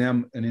to bring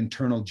them an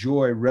internal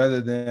joy, rather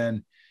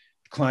than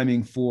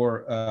climbing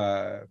for,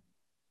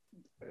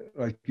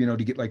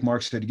 to get, like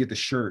Mark said, to get the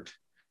shirt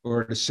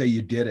or to say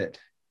you did it.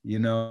 You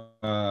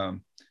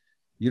don't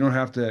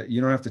have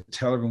to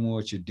tell everyone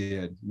what you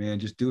did, man.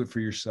 Just do it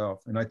for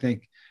yourself. And I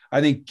think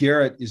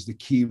Garrett is the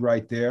key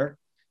right there.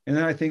 And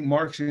then I think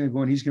Mark's going to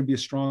go, and he's going to be a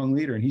strong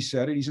leader. And he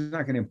said it. He's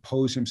not going to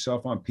impose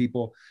himself on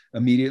people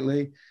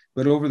immediately,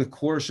 but over the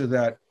course of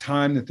that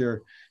time that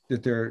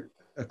they're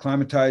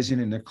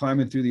acclimatizing and they're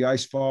climbing through the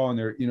ice fall and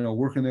they're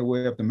working their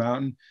way up the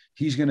mountain,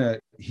 he's going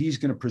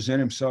to present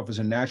himself as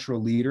a natural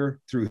leader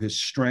through his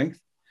strength,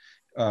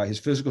 his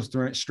physical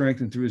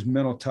strength, and through his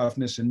mental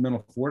toughness and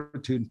mental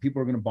fortitude. And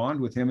people are going to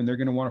bond with him and they're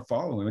going to want to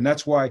follow him. And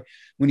that's why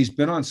when he's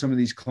been on some of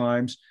these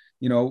climbs,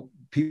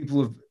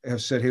 people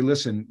have said, hey,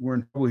 listen, we're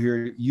in trouble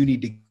here. You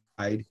need to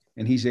guide.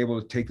 And he's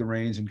able to take the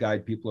reins and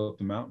guide people up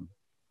the mountain.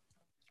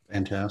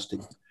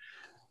 Fantastic.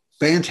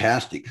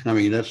 I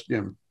mean, that's,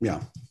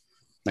 yeah.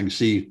 I can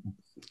see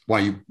why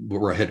you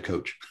were a head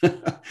coach.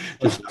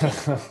 Just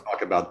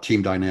talk about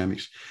team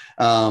dynamics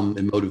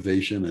and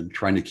motivation and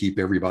trying to keep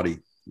everybody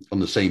on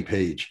the same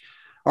page.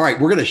 All right,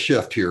 we're going to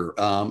shift here.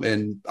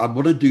 And I'm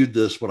going to do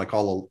this, what I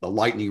call a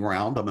lightning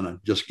round. I'm going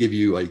to just give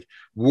you a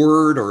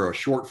word or a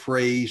short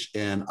phrase,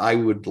 and I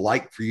would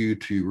like for you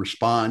to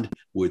respond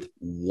with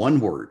one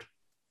word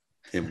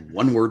and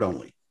one word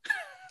only.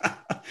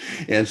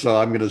 And so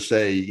I'm going to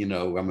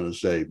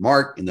say,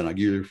 Mark, and then I'll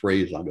give you a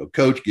phrase. I'll go,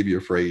 Coach, give you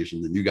a phrase,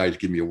 and then you guys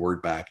give me a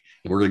word back.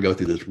 And we're going to go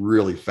through this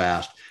really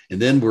fast.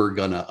 And then we're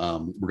going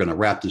to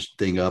wrap this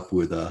thing up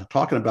with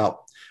talking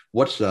about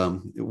what's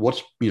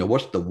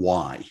the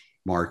why,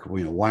 Mark.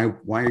 Why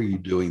are you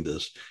doing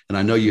this? And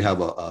I know you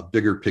have a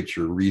bigger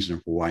picture reason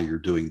for why you're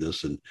doing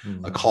this, and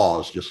a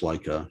cause, just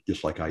like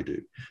I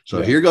do.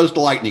 So Here goes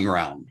the lightning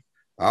round.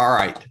 All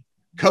right,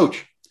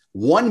 Coach,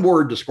 one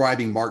word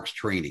describing Mark's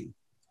training.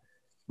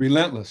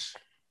 Relentless.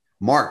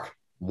 Mark,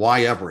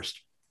 why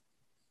Everest?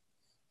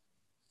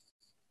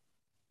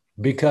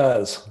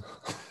 Because.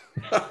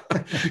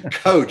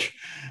 Coach,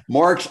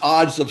 Mark's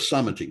odds of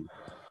summiting.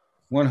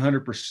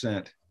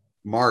 100%.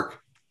 Mark,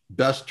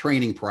 best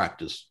training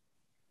practice.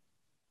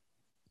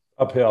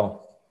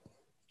 Uphill.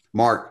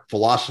 Mark,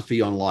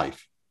 philosophy on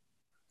life.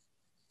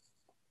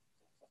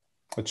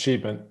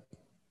 Achievement.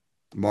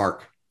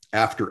 Mark,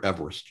 after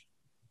Everest.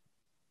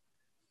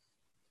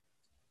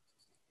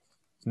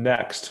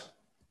 Next.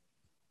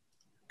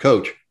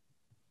 Coach,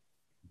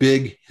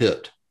 big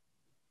hit.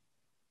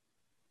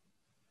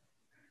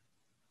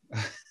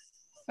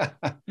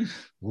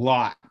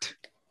 Lot.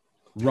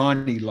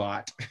 Ronnie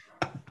Lot.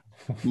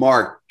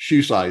 Mark,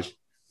 shoe size.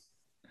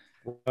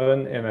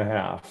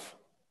 11.5.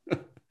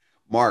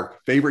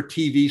 Mark, favorite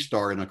TV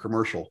star in a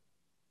commercial.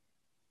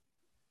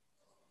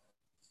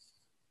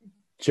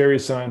 Jerry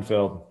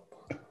Seinfeld.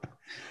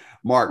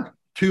 Mark,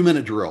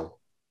 2-minute drill.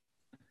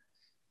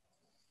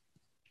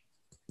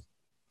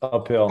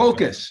 Uphill.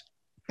 Focus.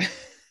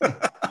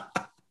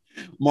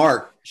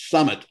 Mark,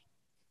 summit.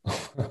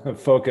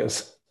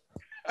 Focus.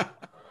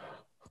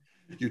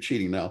 You're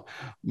cheating now.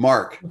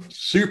 Mark,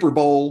 Super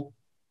Bowl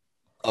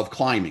of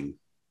climbing.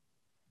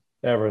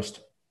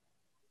 Everest.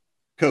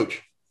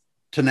 Coach,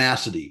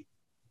 tenacity.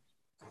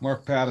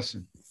 Mark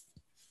Pattison.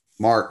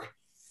 Mark,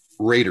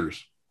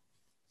 Raiders.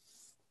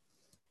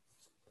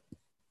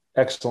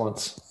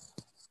 Excellence.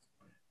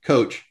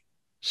 Coach,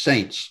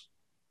 Saints.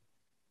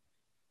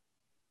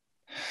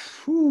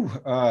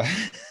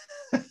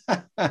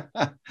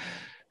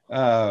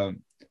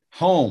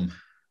 Home.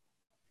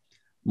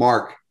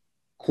 Mark,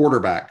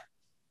 quarterback.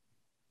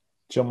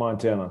 Joe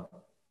Montana.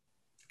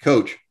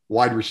 Coach,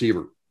 wide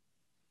receiver.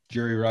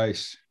 Jerry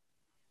Rice.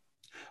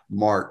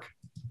 Mark,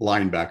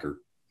 linebacker.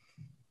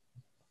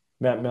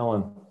 Matt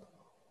Millen.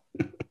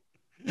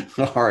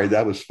 All right,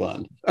 that was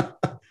fun.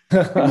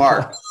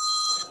 Mark.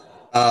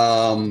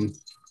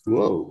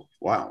 Whoa,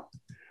 wow.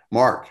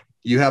 Mark,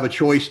 you have a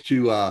choice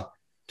to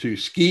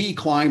ski,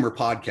 climb, or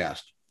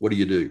podcast. What do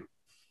you do?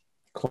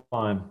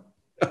 Climb.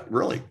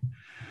 Really?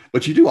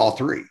 But you do all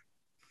three.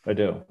 I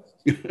do.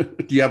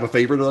 Do you have a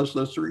favorite of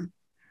those three?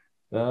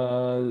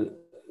 Well,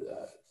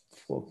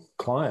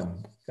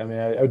 climb. I mean,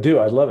 I do.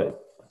 I love it.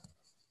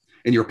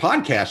 And your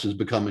podcast has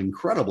become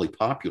incredibly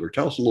popular.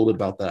 Tell us a little bit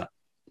about that.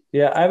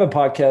 Yeah, I have a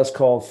podcast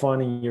called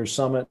Finding Your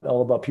Summit,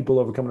 all about people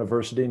overcoming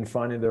adversity and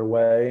finding their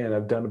way. And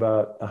I've done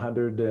about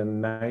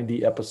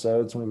 190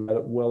 episodes. We've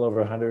got well over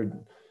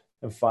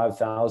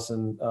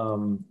 105,000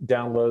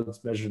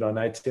 downloads measured on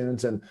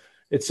iTunes. And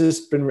it's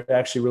just been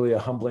actually really a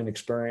humbling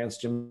experience.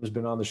 Jim has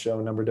been on the show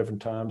a number of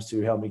different times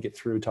to help me get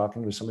through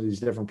talking to some of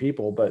these different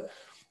people. But,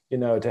 you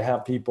know, to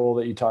have people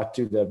that you talk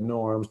to that have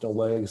no arms, no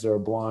legs, they're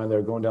blind,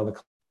 they're going down the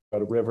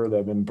Colorado River,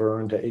 they've been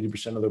burned to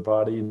 80% of their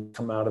body and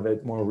come out of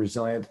it more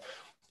resilient.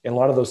 And a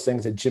lot of those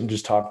things that Jim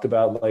just talked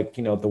about, like,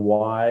 you know, the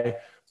why,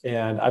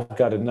 and I've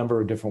got a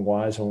number of different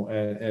whys,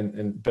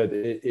 but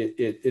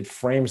it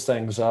frames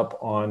things up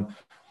on,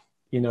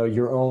 you know,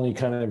 you're only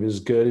kind of as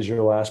good as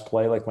your last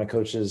play, like my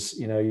coaches,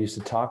 you know, used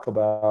to talk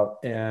about,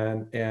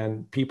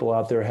 and people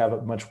out there have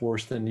it much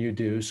worse than you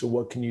do. So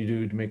what can you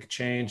do to make a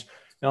change,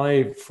 not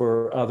only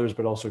for others,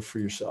 but also for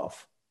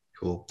yourself?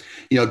 Cool.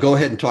 You know, go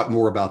ahead and talk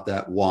more about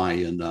that why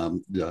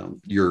and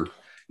your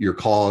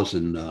cause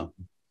and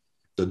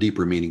the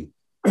deeper meaning.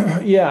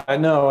 Yeah,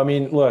 no, I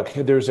mean, look,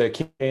 there's a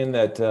campaign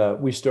that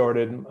we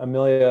started.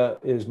 Emilia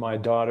is my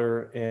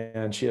daughter,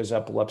 and she has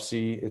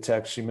epilepsy. It's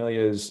actually,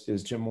 Emilia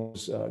is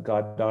Jim's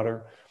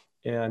goddaughter.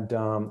 And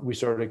we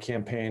started a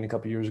campaign a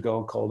couple of years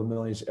ago called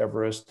Emilia's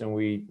Everest, and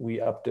we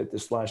upped it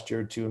this last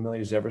year to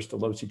Emilia's Everest, the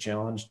Lhotse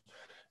Challenge.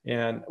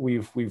 And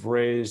we've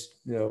raised,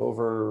 you know,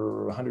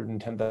 over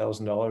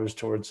 $110,000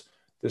 towards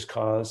this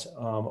cause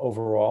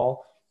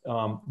overall.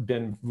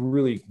 Been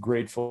really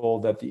grateful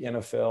that the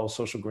NFL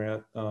Social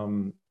Grant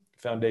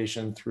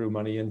Foundation threw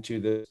money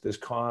into this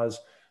cause,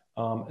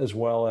 as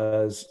well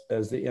as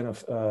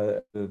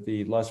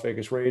the Las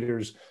Vegas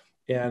Raiders.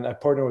 And I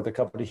partnered with a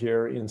company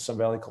here in Sun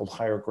Valley called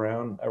Higher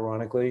Ground,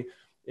 ironically.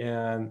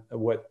 And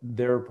what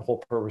their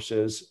whole purpose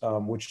is,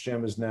 which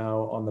Jim is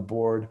now on the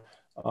board,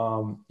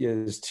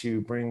 is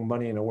to bring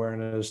money and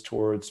awareness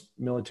towards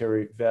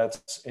military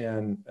vets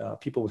and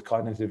people with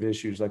cognitive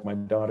issues like my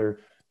daughter,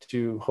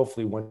 to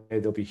hopefully one day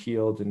they'll be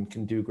healed and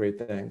can do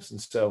great things.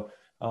 And so,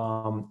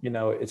 you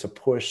know, it's a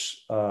push.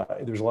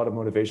 There's a lot of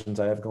motivations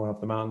I have going up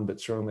the mountain, but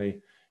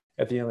certainly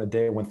at the end of the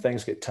day, when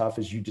things get tough,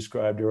 as you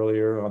described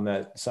earlier on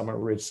that summit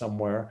ridge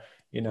somewhere,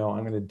 you know,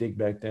 I'm going to dig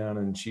back down,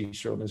 and she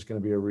certainly is going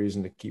to be a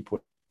reason to keep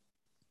pushing.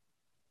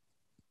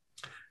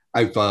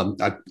 I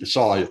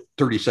saw a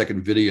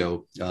 30-second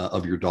video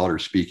of your daughter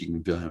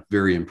speaking,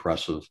 very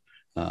impressive.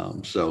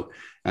 So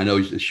I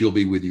know she'll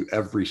be with you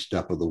every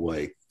step of the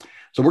way.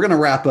 So we're going to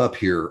wrap up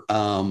here.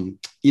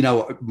 You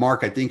know,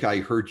 Mark, I think I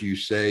heard you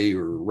say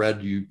or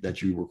read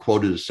that you were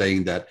quoted as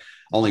saying that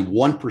only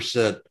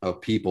 1%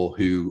 of people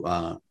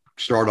who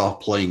start off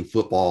playing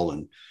football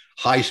in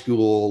high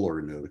school or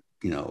in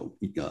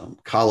the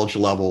college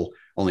level,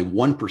 only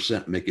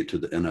 1% make it to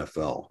the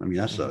NFL. I mean,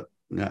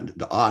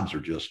 the odds are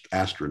just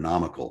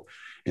astronomical,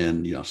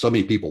 and you know, so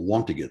many people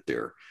want to get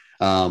there.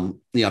 You know,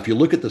 if you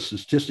look at the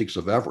statistics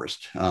of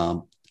Everest,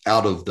 out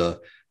of the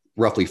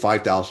roughly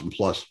 5,000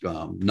 plus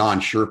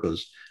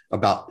non-Sherpas,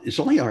 it's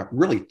only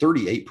really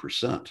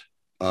 38%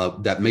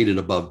 that made it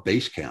above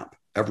base camp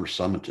ever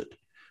summited.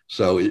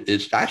 So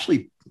it's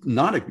actually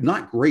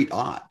not great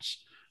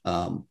odds.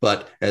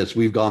 But as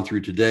we've gone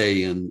through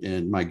today,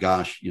 and my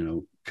gosh, you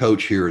know,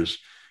 Coach here has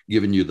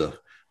given you the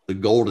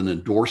golden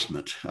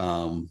endorsement.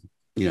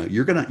 You know,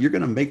 you're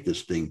gonna make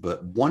this thing,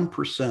 but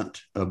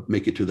 1%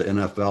 make it to the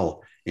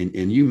NFL,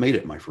 and you made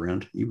it, my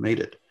friend. You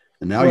made it.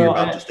 And now you're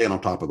about to stand on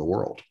top of the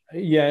world.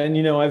 Yeah. And,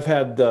 you know, I've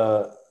had,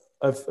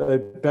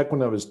 back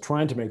when I was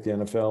trying to make the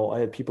NFL, I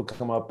had people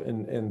come up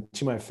and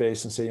to my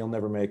face and say, "You'll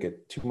never make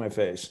it," to my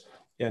face.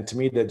 And to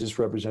me, that just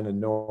represented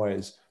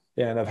noise.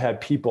 And I've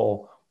had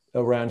people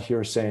around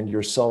here saying,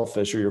 "You're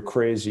selfish," or "You're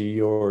crazy,"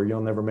 or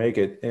 "You'll never make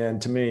it."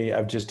 And to me,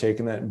 I've just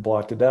taken that and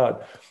blocked it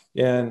out.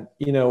 And,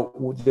 you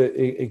know,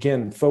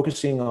 again,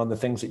 focusing on the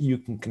things that you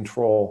can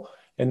control,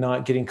 and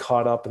not getting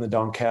caught up in the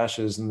Don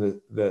Cashes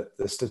and the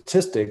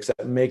statistics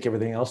that make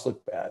everything else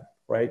look bad,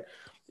 right?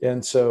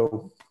 And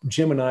so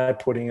Jim and I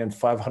putting in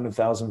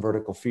 500,000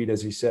 vertical feet,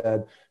 as he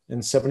said,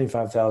 and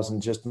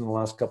 75,000 just in the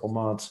last couple of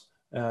months.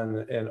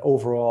 And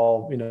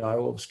overall, you know,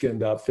 I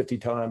skinned up 50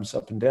 times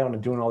up and down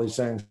and doing all these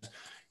things.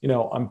 You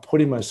know, I'm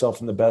putting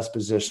myself in the best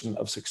position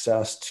of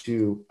success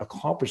to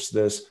accomplish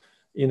this,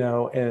 you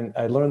know, and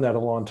I learned that a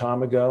long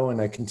time ago,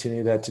 and I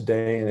continue that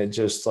today. And it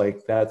just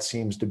like, that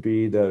seems to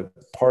be the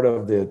part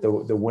of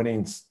the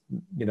winning,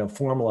 you know,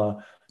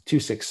 formula to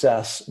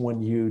success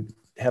when you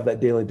have that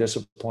daily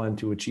discipline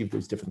to achieve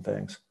these different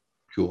things.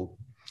 Cool.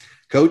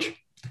 Coach,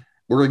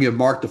 We're going to give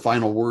Mark the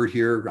final word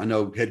here. I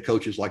know head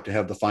coaches like to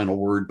have the final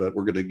word, but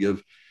we're going to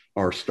give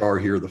our star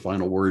here the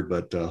final word.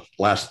 But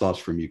last thoughts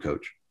from you,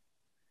 Coach.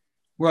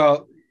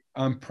 Well,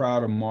 I'm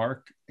proud of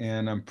Mark,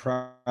 and I'm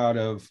proud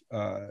of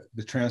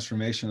the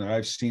transformation that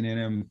I've seen in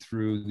him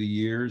through the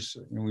years.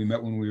 And we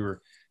met when we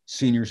were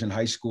seniors in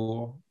high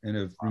school and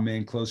have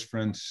remained close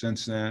friends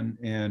since then.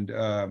 And,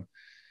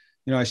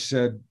 you know, I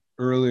said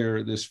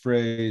earlier this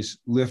phrase,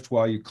 lift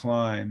while you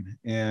climb.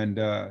 And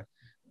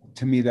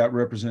to me, that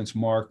represents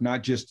Mark,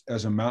 not just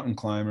as a mountain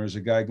climber, as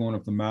a guy going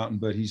up the mountain,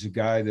 but he's a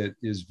guy that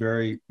is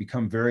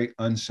become very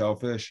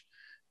unselfish,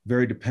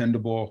 very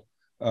dependable.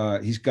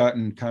 He's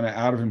gotten kind of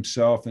out of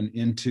himself and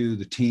into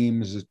the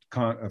team, is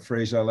a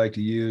phrase I like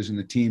to use, and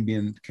the team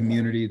being the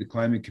community, the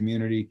climbing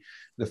community,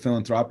 the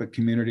philanthropic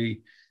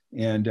community.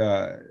 And,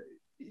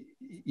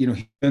 you know,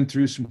 he's been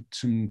through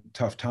some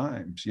tough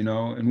times, you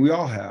know, and we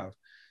all have.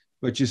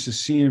 But just to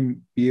see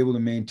him be able to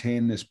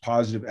maintain this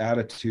positive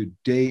attitude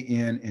day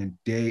in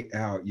and day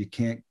out, you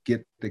can't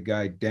get the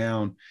guy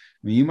down. I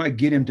mean, you might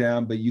get him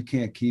down, but you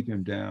can't keep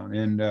him down.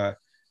 And,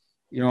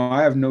 you know,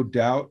 I have no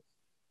doubt,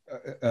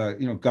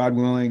 you know, God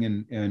willing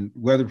and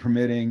weather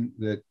permitting,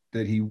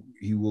 that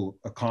he will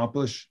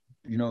accomplish,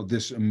 you know,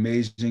 this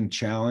amazing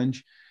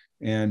challenge.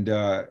 And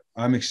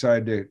I'm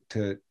excited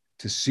to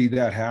see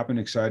that happen,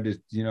 excited to,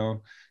 you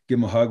know, give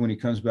him a hug when he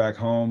comes back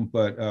home.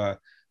 But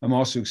I'm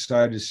also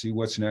excited to see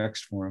what's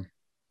next for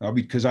him.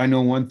 Because I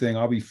know one thing,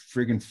 I'll be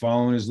friggin'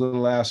 following his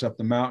little ass up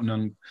the mountain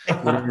on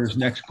whatever his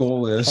next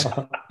goal is.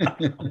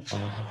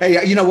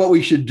 Hey, you know what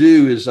we should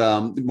do is,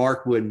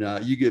 Mark, when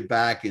you get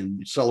back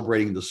and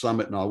celebrating the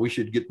summit and all, we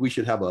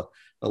should have a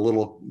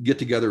little get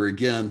together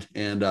again.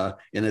 And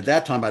at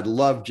that time, I'd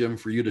love, Jim,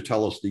 for you to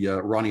tell us the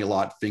Ronnie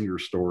Lott finger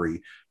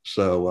story.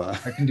 So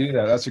I can do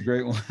that. That's a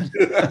great one.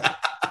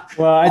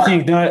 Well, I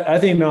think not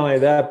only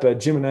that, but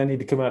Jim and I need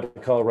to come out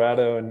to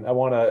Colorado, and I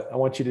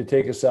want you to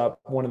take us up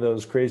one of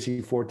those crazy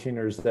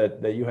 14ers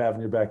that you have in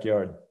your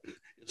backyard.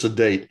 It's a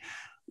date.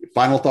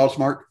 Final thoughts,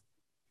 Mark?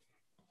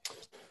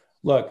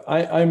 Look,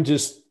 I'm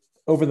just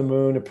over the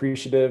moon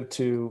appreciative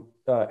to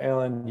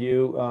Alan,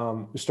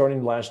 you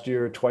starting last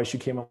year, twice you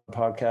came on the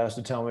podcast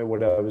to tell me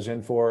what I was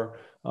in for.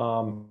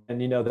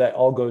 And, you know, that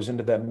all goes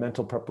into that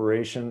mental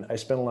preparation. I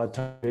spent a lot of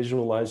time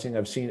visualizing.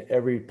 I've seen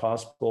every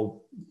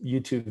possible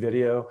YouTube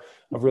video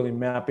of really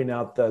mapping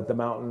out the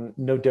mountain,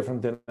 no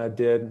different than I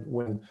did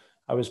when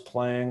I was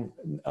playing,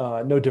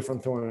 no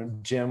different than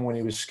Jim when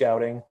he was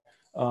scouting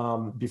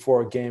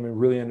before a game, and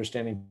really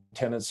understanding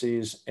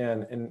tendencies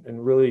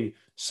and really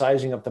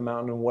sizing up the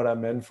mountain and what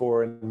I'm in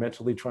for, and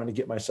mentally trying to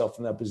get myself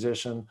in that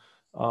position.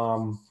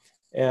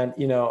 And,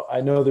 you know,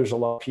 I know there's a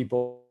lot of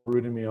people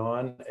rooting me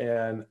on,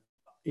 and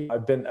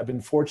I've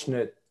been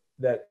fortunate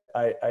that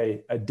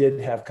I did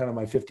have kind of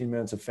my 15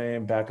 minutes of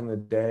fame back in the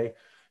day.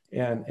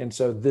 And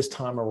so this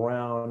time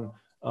around,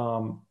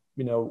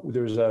 you know,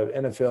 there's a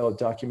NFL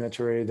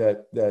documentary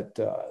that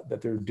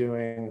they're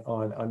doing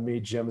on me.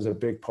 Jim is a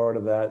big part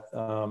of that.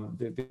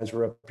 The guys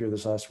were up here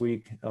this last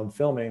week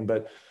filming,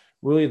 but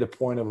really the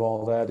point of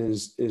all that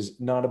is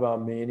not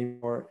about me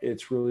anymore.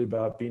 It's really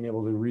about being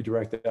able to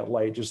redirect that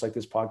light, just like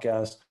this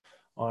podcast,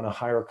 on a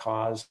higher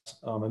cause,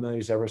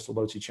 Emilia's Everest, the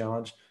Lhotse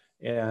Challenge.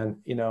 And,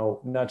 you know,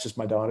 not just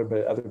my daughter,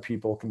 but other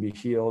people can be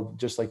healed,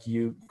 just like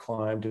you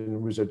climbed, and it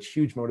was a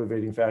huge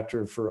motivating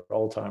factor for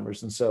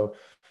Alzheimer's. And so,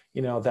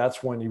 you know,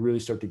 that's when you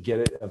really start to get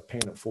it, of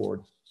paying it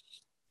forward.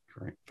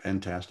 Great.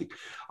 Fantastic.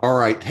 All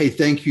right. Hey,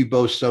 thank you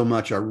both so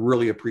much. I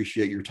really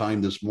appreciate your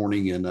time this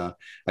morning. And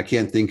I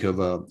can't think of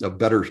a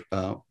better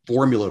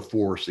formula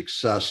for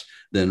success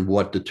than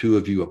what the two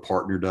of you have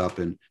partnered up.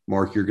 And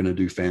Mark, you're going to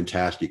do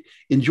fantastic.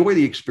 Enjoy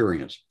the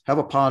experience. Have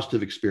a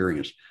positive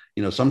experience.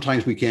 You know,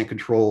 sometimes we can't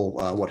control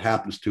what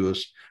happens to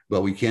us,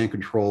 but we can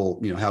control,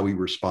 you know, how we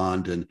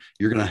respond. And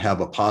you're going to have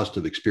a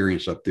positive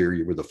experience up there.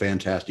 You're with a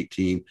fantastic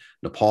team.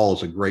 Nepal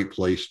is a great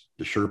place.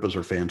 The Sherpas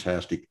are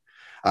fantastic.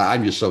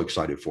 I'm just so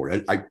excited for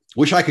it. I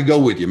wish I could go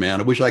with you,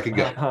 man. I wish I could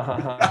go.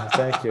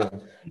 Thank you.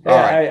 All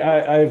right.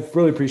 I've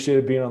really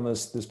appreciated being on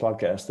this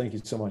podcast. Thank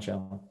you so much,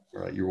 Alan. All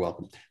right. You're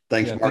welcome.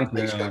 Thanks, Mark.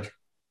 Thanks, Coach.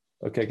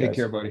 Okay, guys. Take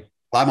care, buddy.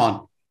 I'm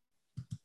on.